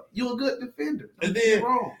dead up. You a good defender. And then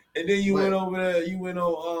you went over there, you went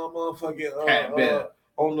on motherfucking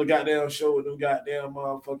on the goddamn show with them goddamn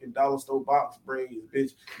motherfucking dollar store box braids,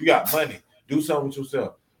 bitch. You got money. Do something with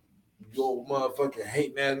yourself. You old motherfucking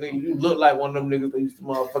hating ass nigga. You look like one of them niggas that used to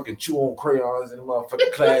motherfucking chew on crayons in the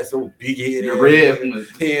motherfucking class, so big head. The red.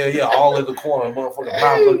 Hell yeah, all in the corner, motherfucking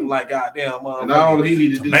mouth looking like goddamn motherfucker. And all he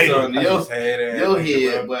need to do something your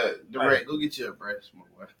head, but direct, go get your brush, my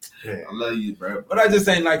boy. Yeah. I love you, bro. But I just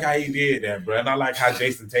ain't like how he did that, bro. And I like how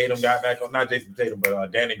Jason Tatum got back on, not Jason Tatum,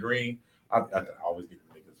 but Danny Green. I always get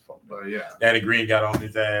the niggas fucked. But yeah, Danny Green got on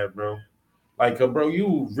his ass, bro. Like, bro,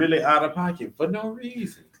 you really out of pocket for no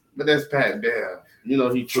reason. But that's Pat Bev. You know,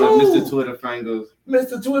 he Mr. Twitter Fingers.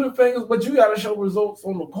 Mr. Twitter Fingers, but you got to show results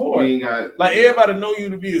on the court. Like, everybody know you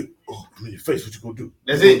to be, come in your face, what you gonna do?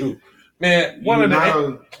 That's it. Do? Man, one You're of not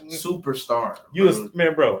a superstar.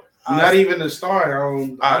 Man, bro. You're not even a star.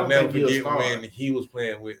 I'll never forget when he was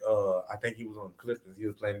playing with, I think he was on the Clippers. He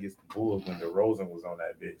was playing against the Bulls when DeRozan was on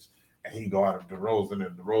that bitch. And he guarded DeRozan,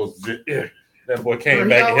 and DeRozan just, that boy came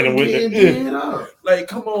back and hit him with it. Like,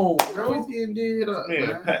 come on, bro. He's getting dead up,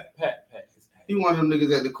 man. Pat. He one of them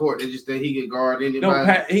niggas at the court that just think he can guard anybody. No,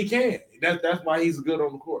 Pat, he can't. That's why he's good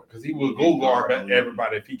on the court, because he will go guard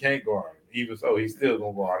everybody if he can't guard him. Even so, he's still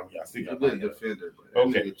gonna guard him. Yeah, he's a good defender.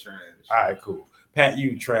 Okay, trash. All right, cool. Pat,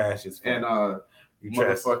 you trash as fuck. And you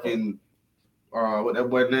motherfucking what that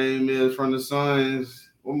boy name is from the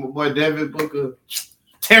Suns? What my boy Devin Booker?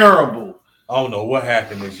 Terrible. I don't know what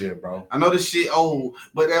happened this year, bro. I know this shit old,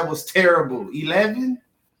 but that was terrible. 11,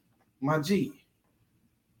 my G.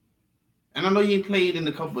 And I know you ain't played in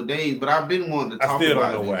a couple of days, but I've been wanting to talk about it. I still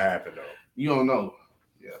don't know what happened, though. You don't know.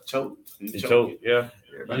 Yeah, choked. You choked, yeah.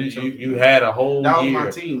 You had a whole year. That was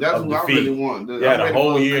my team. That's who I really want. You had a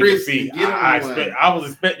whole year to defeat. I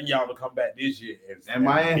was expecting y'all to come back this year. And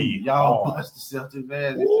Miami, y'all bust the Celtics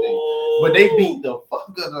ass today. But they beat the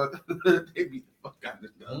fuck out of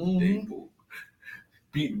them.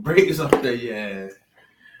 Beat breakers up there, yeah.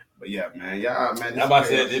 But yeah, man, y'all, man. That's why I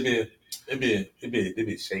said it be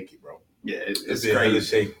shaky, bro. Yeah, it's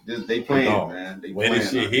crazy. They playing, man. When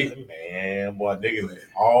this shit hit, man, boy, niggas,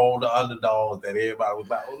 all the underdogs that everybody was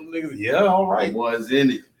like, oh, them niggas, yeah, all right. Was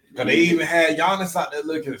in it. Because they even had Giannis out there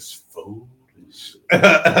looking foolish.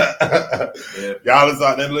 Giannis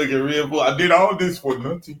out there looking real foolish. I did all this for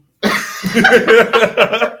nothing.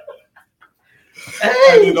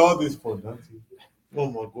 I did all this for nothing. Oh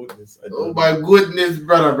my goodness. Oh my goodness,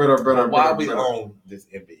 brother. Why we on this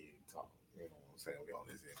NBA talk? You know what I'm saying? We on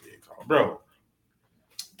this NBA talk. Bro,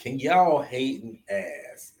 can y'all hating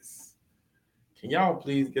asses? Can y'all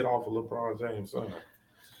please get off of LeBron James' son?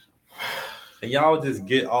 Can y'all just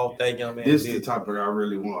get off that young man? This is the topic I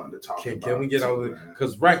really wanted to talk about. Can we get over it?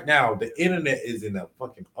 Because right now, the internet is in a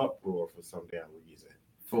fucking uproar for some damn reason.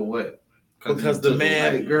 For what? Because the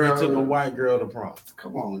man took a white girl to prom.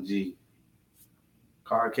 Come on, G.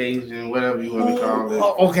 Caucasian, whatever you want to call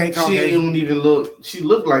it. Okay, Caucasian. She don't even look. She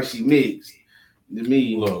looked like she mixed to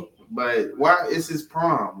me. Look, but why is his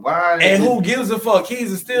prom? Why? And who gives a fuck?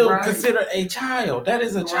 He's still considered a child. That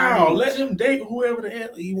is a child. Let him date whoever the hell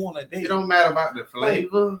he want to date. It don't matter about the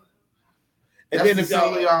flavor. And then if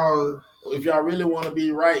y'all really want to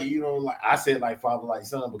be right, you know, like I said, like father, like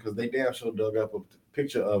son, because they damn sure dug up a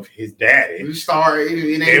picture of his daddy. You started.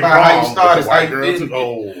 It ain't about how you started. How you finished.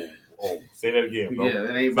 Oh, say that again, bro. Yeah,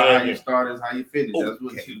 it ain't about how you started. How you finished. That's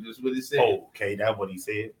what he said. Okay, that's what he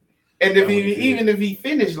said. And if even if he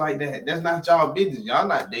finished like that, that's not y'all business. Y'all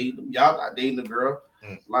not dating him. Y'all not dating the girl.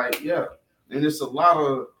 Like, yeah. And it's a lot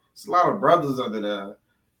of brothers under there.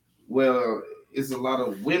 Well, it's a lot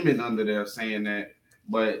of women under there saying that.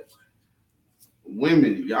 But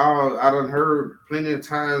women, y'all, I done heard plenty of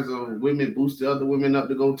times of women boosting other women up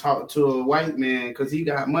to go talk to a white man because he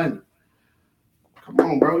got money. Come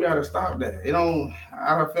on, bro, you gotta stop that. I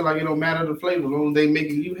don't feel like it don't matter the flavor, as long as they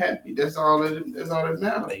making you happy. That's all that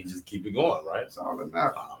matters. They just keep it going, right? That's all that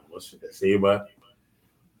matters. What should they say about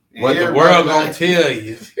what the world gonna tell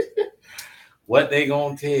you? What they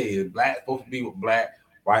gonna tell you? Black supposed to be with black,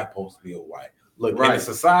 white supposed to be with white. Look, in the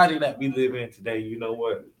society that we live in today, you know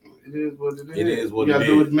what? It is what it is. It is what you gotta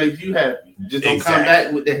do what makes you happy. Just don't come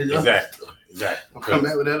back with that. Exactly. Don't come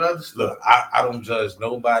back with that other stuff. Look, I don't judge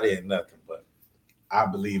nobody and nothing, but I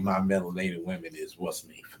believe my melanated women is what's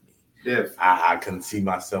made for me. Yes. I couldn't see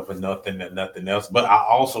myself in nothing and nothing else, but I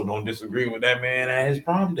also don't disagree with that man at his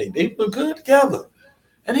prom date. They look good together,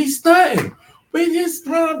 and he's stunning with his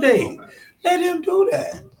prom date. Let him do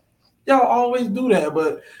that. Y'all always do that,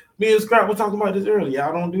 but me and Scrap were talking about this earlier.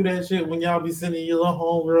 Y'all don't do that shit when y'all be sending your little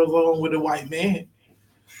homegirls on with a white man.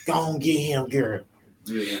 Go on, get him, girl.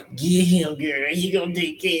 Yeah. Get him, girl. He gonna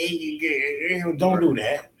take care of you, girl. Don't do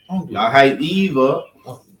that. Y'all hype Eve up.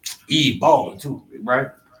 Eve balling too, right?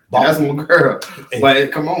 That's my girl.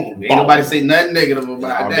 But come on, ain't nobody say nothing negative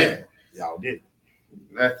about that. Y'all did.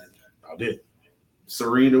 Nothing. Y'all did.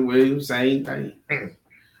 Serena Williams, same thing.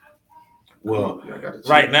 Well,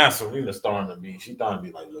 right now, Serena's starting to be. She's starting to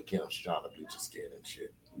be like, look, Kim, she's trying to be just scared and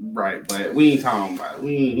shit. Right, but we ain't talking about it.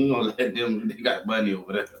 We ain't gonna let them. They got money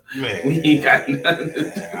over there. Man, we ain't got nothing.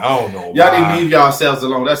 I don't know. Y'all need to leave yourselves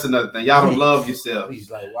alone. That's another thing. Y'all don't love yourself. He's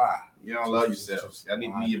like, why? You don't love yourselves. Y'all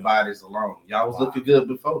need to leave your bodies alone. Y'all was looking good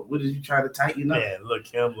before. What did you try to tighten up? Man, look,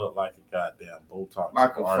 Kim look like a goddamn Botox.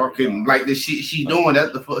 Like a fucking, like the shit she doing.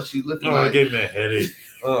 That's the fuck she looking like. Give me a headache.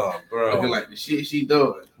 Oh, bro. Looking like the shit she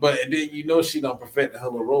doing. But then you know she done perfected her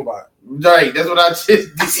little robot. Right, that's what I just did.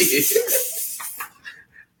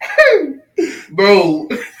 Bro,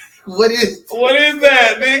 what is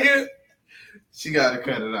that, nigga? She gotta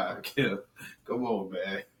cut it out. Kim. Come on,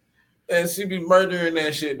 man. And she be murdering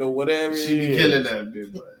that shit though, whatever. She be killing that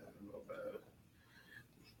bitch,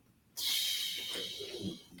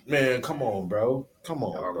 man. Come on, bro. Come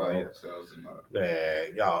on, bro.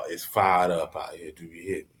 Man, y'all is fired up out here. Do you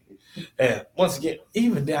hear me? And once again,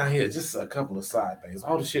 even down here, just a couple of side things.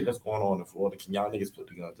 All the shit that's going on in Florida, can y'all niggas put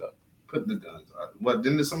the guns up? Put the guns up. What,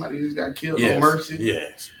 didn't somebody just got killed? Yes. No mercy?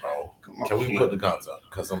 Yes, bro. Come on. Can we put the guns up?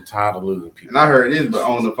 Because I'm tired of losing people. And I heard this, but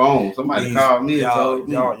on the phone. Somebody called me and told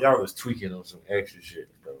me. Y'all was tweaking on some extra shit,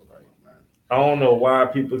 bro. Like, man, I don't know why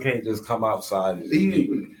people can't just come outside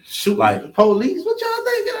and shoot like the police. What y'all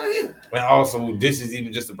thinking out here? And also, this is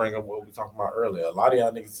even just to bring up what we talking about earlier. A lot of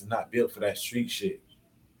y'all niggas is not built for that street shit.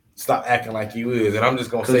 Stop acting like you is. And I'm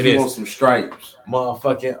just gonna say this. You want some stripes.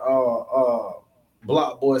 Motherfucking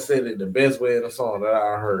Block Boy said it the best way in the song that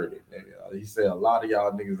I heard it. He said a lot of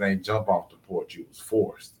y'all niggas ain't jump off the porch. You was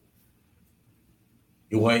forced.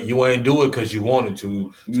 You ain't do it because you wanted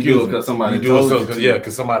to. You do it because somebody told you to. Yeah,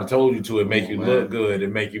 because somebody told you to. It make you look good.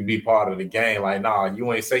 It make you be part of the game. Like, nah,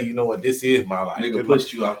 you ain't say, you know what, this is my life. Nigga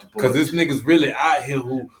pushed you off the porch. Because this nigga's really out here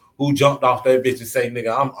who jumped off that bitch and say,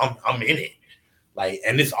 nigga, I'm in it. Like,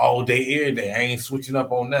 and it's all day, every day. I ain't switching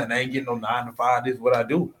up on nothing. I ain't getting no 9 to 5. This is what I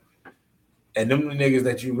do. And them the niggas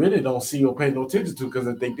that you really don't see or pay no attention to, because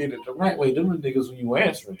if they did it the right way, them the niggas who you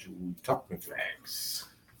answering to, who talking facts.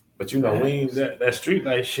 But you know, we ain't that street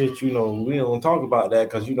life shit, you know, we don't talk about that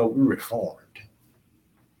because you know we reformed.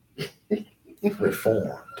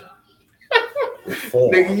 Reformed.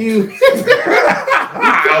 Nigga, you.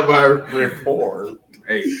 Reformed.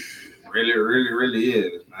 Hey, really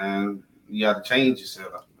is, man. You got to change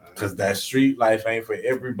yourself, man. Because that street life ain't for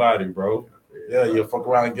everybody, bro. Yeah, you fuck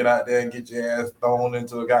around and get out there and get your ass thrown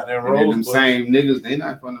into a goddamn rose. And them same niggas, they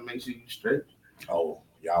not gonna make sure you straight. Oh,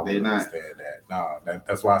 y'all wouldn't understand that. Nah,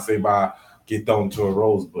 that's why I say get thrown to a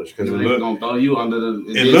rose bush. Because they're gonna throw you under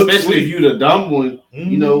especially if you the dumb one.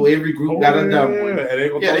 You know, every group got a dumb one. And they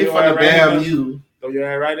finna bam you. Throw your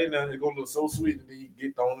ass right in there. It's gonna look so sweet that you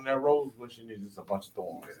get thrown in that rose bush and it's just a bunch of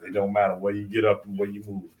thorns. It don't matter where you get up and where you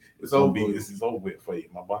move. It's over with for you,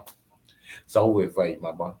 my boy. It's over with for you,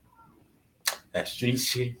 my boy. That street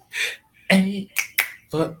shit ain't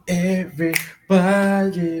for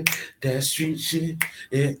everybody. That street shit,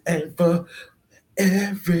 it ain't for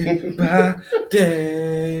everybody.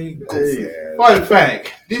 Hey, fun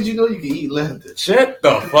fact: did you know you can eat leather? Shut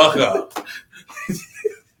the fuck up.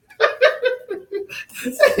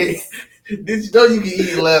 Hey, did you know you can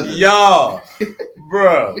eat leather? Y'all,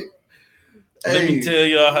 bro. Hey. Let me tell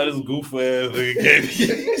y'all how this goof ass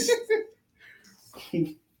nigga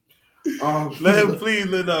came. Let him please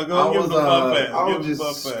let out. Go give him the fun fact. I was just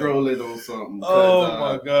scrolling on something. Oh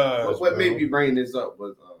my god! What made me bring this up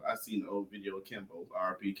was I seen an old video of Kimbo,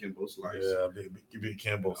 RP Kimbo Slice. Yeah, big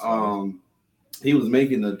Kimbo Slice. He was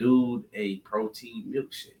making a dude a protein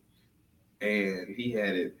milkshake, and he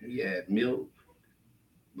had milk,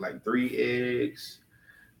 like 3 eggs.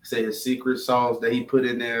 Say a secret sauce that he put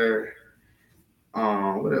in there.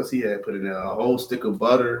 What else he had put in there? A whole stick of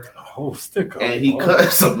butter. And he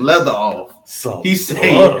cut some leather off. He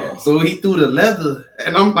said, so he threw the leather.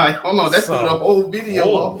 And I'm like, hold on, that's through the whole video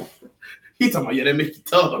off. He talking about, yeah, that make you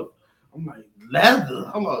tough. I'm like,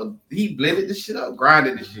 leather? He blended this shit up,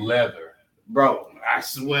 grinded this shit. Leather. Bro, I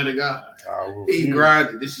swear to God. He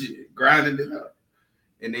grinded this shit, grinded it up.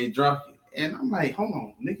 And they drunk it. And I'm like, hold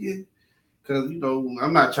on, nigga. Because, you know,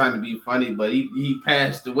 I'm not trying to be funny, but he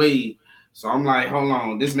passed away. So I'm like, hold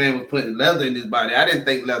on, this man was putting leather in his body. I didn't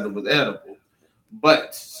think leather was edible.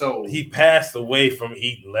 But so he passed away from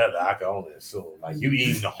eating leather. I can only assume. Like you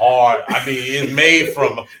eating hard. I mean, it's made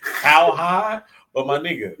from cow hide, but my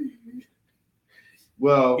nigga.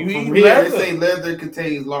 Well, from here they say leather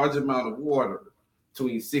contains large amount of water,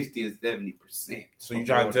 between 60 and 70%. So you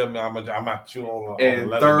trying to tell me I'm not chewing on and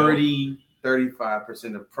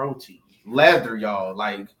 35% of protein. Leather, y'all,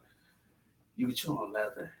 like you can chew on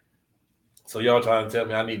leather. So y'all trying to tell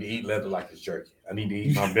me I need to eat leather like it's jerky. I need to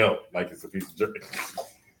eat my milk like it's a piece of jerky.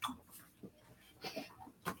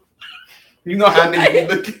 You know how niggas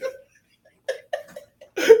be looking?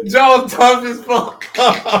 Jaw's tough as fuck. You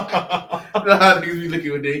know how niggas be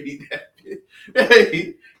looking when they eat that shit.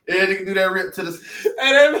 Hey, nigga do that rip to the...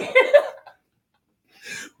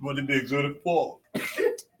 But the niggas with it fall.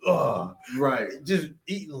 Right. Just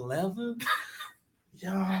eating leather?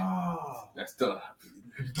 Y'all. That's tough.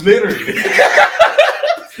 Literally.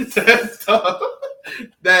 That's tough.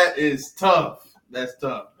 That is tough. That's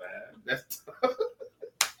tough, man. That's tough.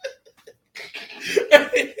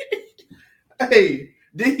 Hey,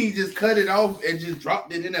 then he just cut it off and just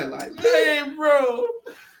dropped it in there like, hey, bro.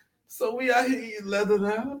 So we out here eating leather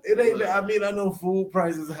now? It ain't. I mean, I know food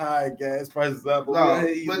prices high, gas prices up. But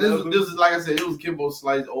this is like I said, it was Kimbo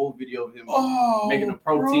Slice's old video of him making a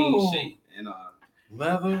protein shake and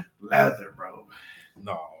leather, bro.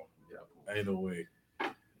 No, ain't no way.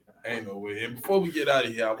 And before we get out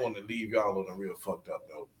of here, I want to leave y'all on a real fucked up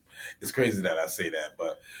note. It's crazy that I say that,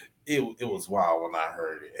 but it was wild when I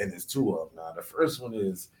heard it, and it's two of them now. The first one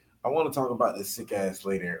is I want to talk about this sick ass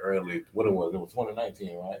lady early. What it was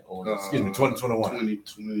 2019, right? Or excuse me, 2021.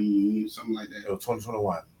 2020, something like that. It was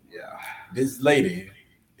 2021. Yeah. This lady,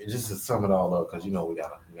 just to sum it all up, because you know we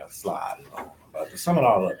gotta slide it on. But to sum it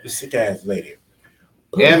all up, this sick ass lady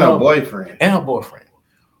and her boyfriend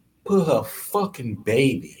put her fucking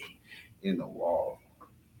baby in the wall,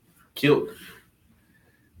 killed her.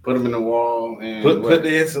 Put him in the wall and put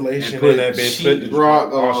the insulation in that bitch. Put the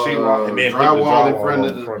sheetrock and then drywall in front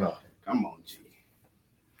of the. Come on, G.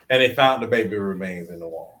 And they found the baby remains in the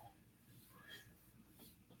wall.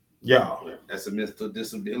 Y'all, that's a mental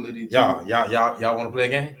disability. Y'all want to play a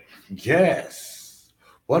game? Yes.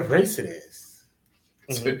 What race it is?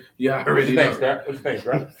 Yeah, I already know. What you think,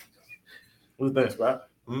 right? What you think, right?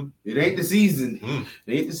 It ain't the season.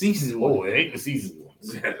 It ain't the season. Oh, it ain't the season.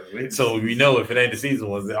 So we know if it ain't the season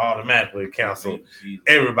ones, they automatically cancel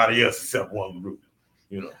everybody else except one group.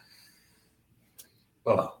 You know.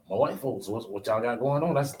 My white folks, what y'all got going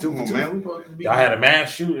on? That's 2 for 2. Man, we supposed to be. Y'all had a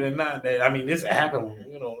mass shooting and not that. I mean, this happened,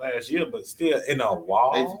 last year, but still in a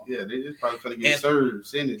wall. They just probably gonna get served,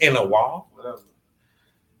 sentenced in a wall. Whatever.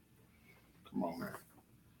 Come on, man.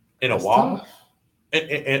 In a That's wall. Tough.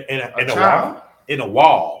 In a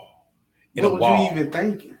wall. In a wall. What was you even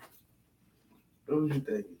thinking? What was you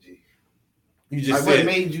thinking, G? You just what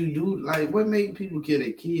made you do? What made people kill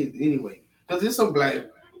their kids anyway? Because there's some black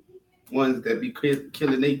ones that be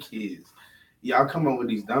killing their kids. Y'all come up with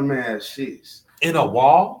these dumbass shits. In a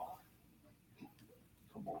wall?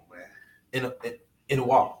 Come on, man. In a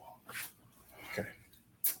wall. Okay.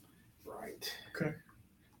 Right.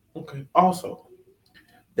 Okay. Also,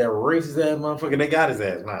 that racist ass motherfucker, they got his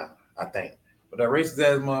ass now, I think. But that racist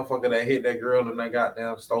ass motherfucker that hit that girl in that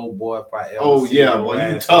goddamn stole boy fight. Oh yeah,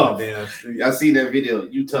 boy, you tough. I seen that video.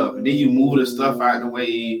 You tough. And then you move the stuff out of the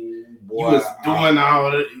way. Boy, you was doing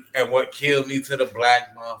all that. And what killed me to the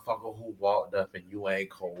black motherfucker who walked up and you ain't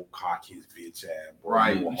cold cock his bitch ass. Bro.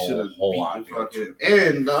 Right. You should have beat the fucking.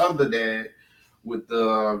 And the other dad with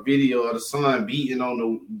the video of the son beating on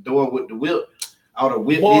the door with the whip. I would have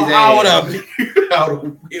whipped his ass. I would have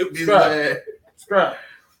whipped his ass. Scrap.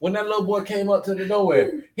 When that little boy came up to the door,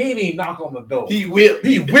 he didn't even knock on the door. He whipped.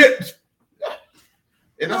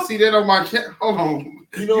 And I see that on my cat. Hold on.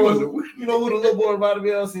 You know who the little boy reminded me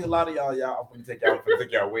of? I see a lot of y'all. I'm gonna take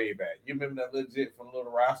y'all way back. You remember that little jit from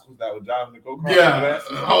Little Rascals that was driving the go-kart? Yeah.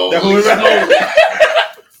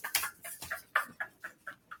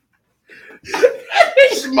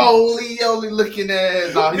 Smoley only looking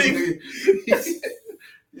at.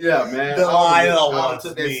 Yeah, man. Delilah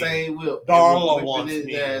took that same whip. Darla wants his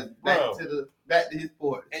me. Ass back to his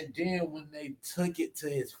porch. And then when they took it to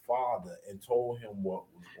his father and told him what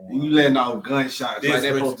was going on, you letting off gunshots like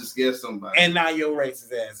they're supposed to scare somebody. And now your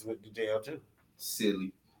racist ass went to jail too.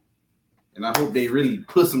 Silly. And I hope they really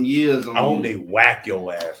put some years on. I hope they whack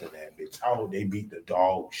your ass in that bitch. I hope they beat the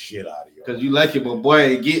dog shit out of you. Because you like it, but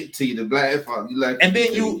boy, get to you. The black father, you like. And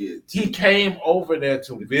then he came over there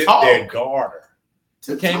to whip their daughter.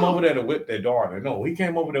 He came over there to whip their daughter. No, he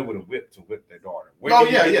came over there with a whip to whip their daughter. Yeah.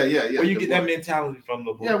 Where you get that mentality from,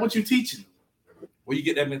 the boy? Yeah, what you teaching? Where you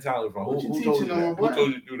get that mentality from? Who told you that? Who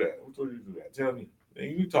told you to do that? Who told you to do that? Tell me.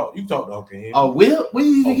 You talk to Uncle Henry. A whip? Where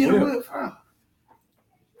you even get a whip from?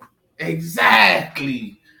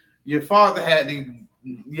 Exactly. Your father had to.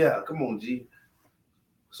 Yeah, come on, G.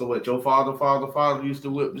 So what? Your father used to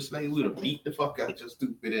whip the slave. We'd have beat the fuck out your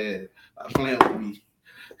stupid ass. Like playing with me.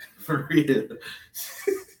 For real.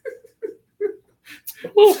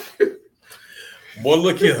 Boy,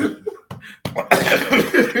 look here.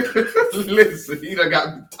 Listen, he done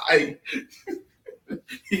got me tight.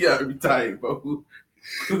 He got me tight, bro.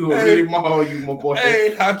 We're gonna really maul you, my boy.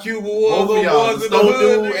 Hey, how Cuba was in the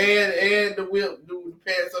hood, and the whip, dude, the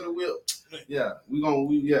pants of the whip. Yeah,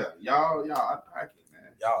 y'all out of pocket,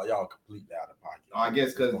 man. Y'all completely out of pocket. I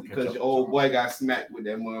guess because your old boy got smacked with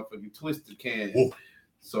that motherfucking twister can. Whoa.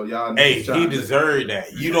 So y'all. Hey, he deserved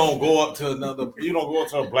that. You don't go up to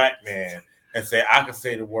a black man and say, I can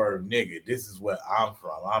say the word nigga. This is where I'm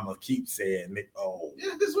from. I'm gonna keep saying nigga. Oh.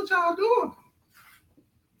 Yeah, this is what y'all doing.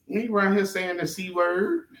 We around here saying the C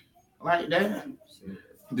word like that.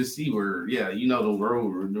 The C word. Yeah, you know the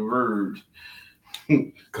word. The word.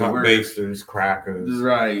 Basters, crackers.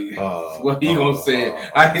 Right. What you gonna say?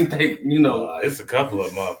 I can think, it's a couple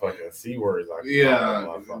of motherfucking C words.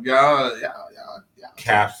 Y'all.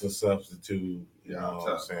 Capsule substitute. You know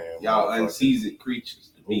what I'm saying? Y'all unseasoned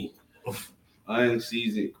creatures to me.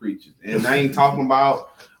 Unseasoned creatures. And I ain't talking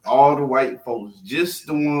about all the white folks, just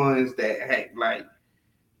the ones that act like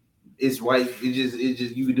it's white. It's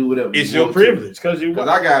just you can do whatever. It's your privilege because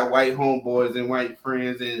I got white homeboys and white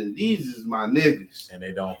friends, and these is my niggas. And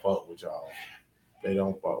they don't fuck with y'all. They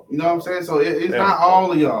don't fuck. You know what I'm saying? So it's not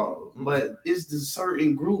all of y'all, but it's the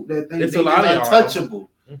certain group that think it's a lot of untouchable.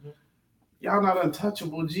 Mm-hmm. Y'all not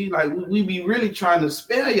untouchable, G. Like we be really trying to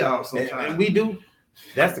spare y'all sometimes. And we do.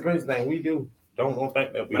 That's the crazy thing. We do. Don't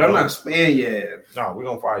think that. But I'm not sparing your ass. No, we're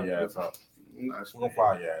gonna fire your ass up. We're gonna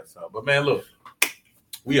fire your ass up. But man, look.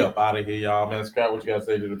 We up out of here, y'all, man. Scott, what you gotta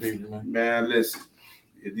say to the people, man? Man, listen.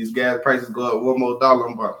 If these gas prices go up $1 more,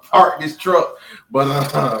 I'm about to park this truck.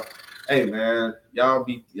 But hey, man, y'all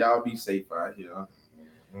be safe out here.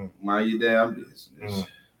 Mind your damn business.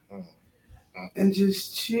 And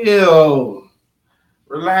just chill.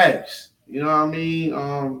 Relax. You know what I mean?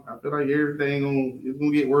 I feel like everything is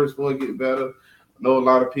gonna get worse before it get better. I know a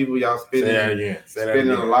lot of people, y'all spending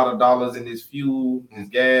a lot of dollars in this fuel, this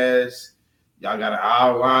gas. Y'all got an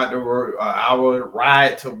hour ride to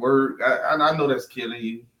work. I know that's killing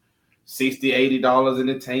you. $60, $80 in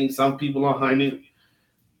the tank. Some people $100.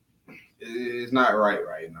 It's not right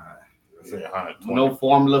now. No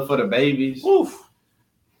formula for the babies. Oof.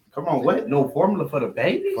 Come on, what? No formula for the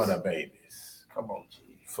babies? For the babies. Come on, G.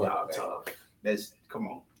 For y'all tough. Come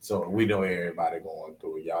on. So we know everybody going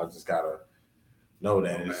through it. Y'all just gotta know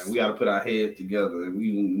that we gotta put our heads together and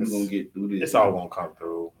we gonna get through this. It's all gonna come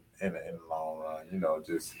through in the long run. You know,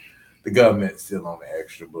 just the government's still on the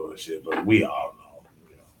extra bullshit, but we all know,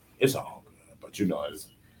 it's all good. But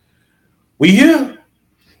we here.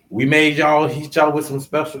 We made y'all hit y'all with some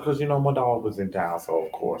special because my dog was in town, so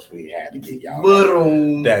of course we had to get y'all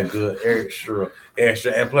that good extra.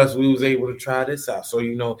 And plus we was able to try this out. So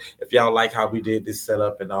if y'all like how we did this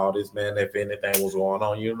setup and all this, man, if anything was going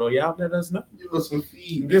on, y'all let us know. Give us some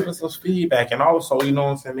feedback. And also,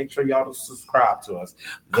 make sure y'all subscribe to us.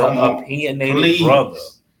 The Opinionated Brother.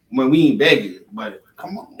 When we ain't begging, but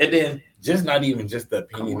come on. And then not even just the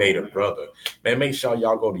Opinionated Brother. Man, make sure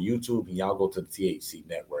y'all go to YouTube and y'all go to the THC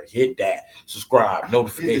Network. Hit that. Subscribe.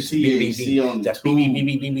 Notifications. Beep,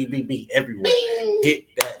 everywhere. Hit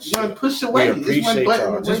that shit. Push away. We appreciate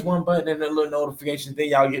y'all. Just one button and a little notification. Then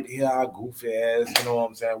y'all get to hear our goofy ass. You know what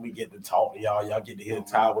I'm saying? We get to talk to y'all. Y'all get to hear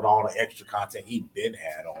Ty with all the extra content he been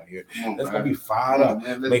had on here. That's going to be fired up.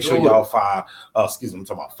 Make sure y'all I'm talking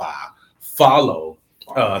about follow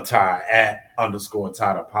Ty at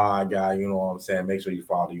 _Ty the Pod Guy. You know what I'm saying? Make sure you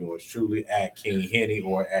follow yours truly at King Henny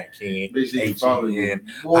or at King HEN.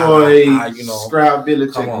 Boy, Scrap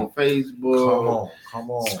Village on Facebook.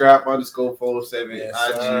 Come on. Scrap _47 yes,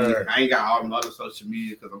 IG. Sir. I ain't got all the other social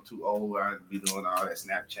media because I'm too old. I be doing all that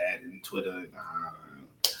Snapchat and Twitter.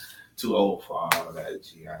 Too old for all that.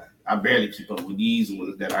 I barely keep up with these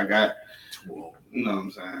ones that I got. Too old. You know what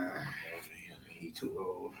I'm saying? He too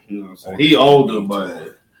old. You know what I'm saying? He older,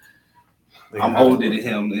 but I'm older than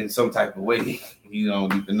him in some type of way. You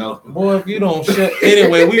don't need to know. Boy, if you don't shut.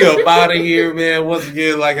 Anyway, we are out of here, man. Once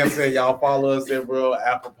again, like I said, y'all follow us everywhere,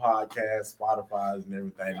 Apple Podcasts, Spotify, and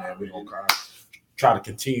everything, man. We're going to try to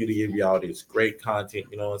continue to give y'all this great content,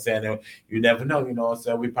 you know what I'm saying? And you never know, you know what I'm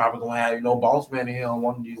saying? We probably going to have, Boss Man in here on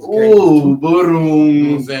one of these occasions. Oh, boom. You know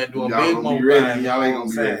what I'm saying? Doing y'all big gonna be ready. Y'all ain't going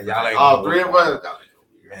to be ready. All three of us.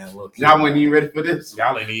 Man, look, y'all wasn't even ready for this.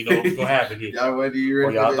 Y'all ain't even know what's gonna happen here. Y'all wasn't even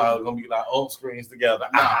ready. Y'all thought it was gonna be like old screens together.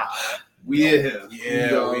 Nah, we in here.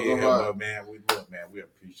 Yeah, we in here. But man, we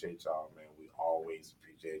appreciate y'all, man. We always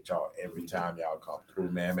appreciate y'all every time y'all come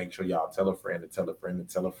through, man. Make sure y'all tell a friend and tell a friend and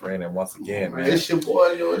tell a friend. And once again, man, it's your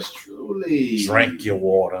boy, yours truly. Drink your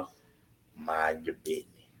water, mind your business.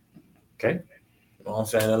 Okay. You know what I'm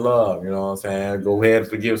saying? In love, you know what I'm saying? Go ahead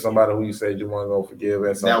and forgive somebody who you said you want to go forgive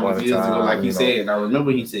at some point in time. That was years ago, like you said. I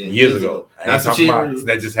remember he said years ago. That's what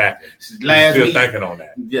that just happened. Last still week. Thinking on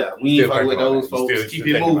that. Yeah, we ain't fuck with those folks. Keep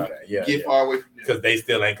it moving. Get far away from them. Because they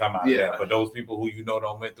still ain't come out there. But those people who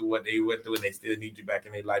don't went through what they went through and they still need you back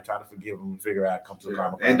in their life, try to forgive them and figure out come to the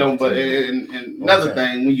common. And another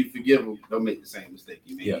thing, when you forgive them, don't make the same mistake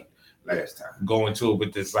you made. Last time. Go into it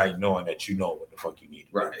with this knowing that you know what the fuck you need.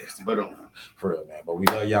 Right. But for real, man. But we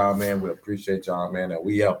love y'all, man. We appreciate y'all, man. And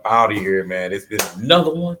we up out of here, man. It's been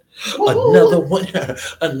another one. Another one.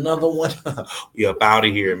 We up out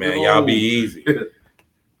of here, man. Y'all be easy.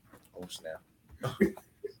 Oh, snap.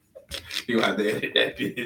 You out there edit that bitch.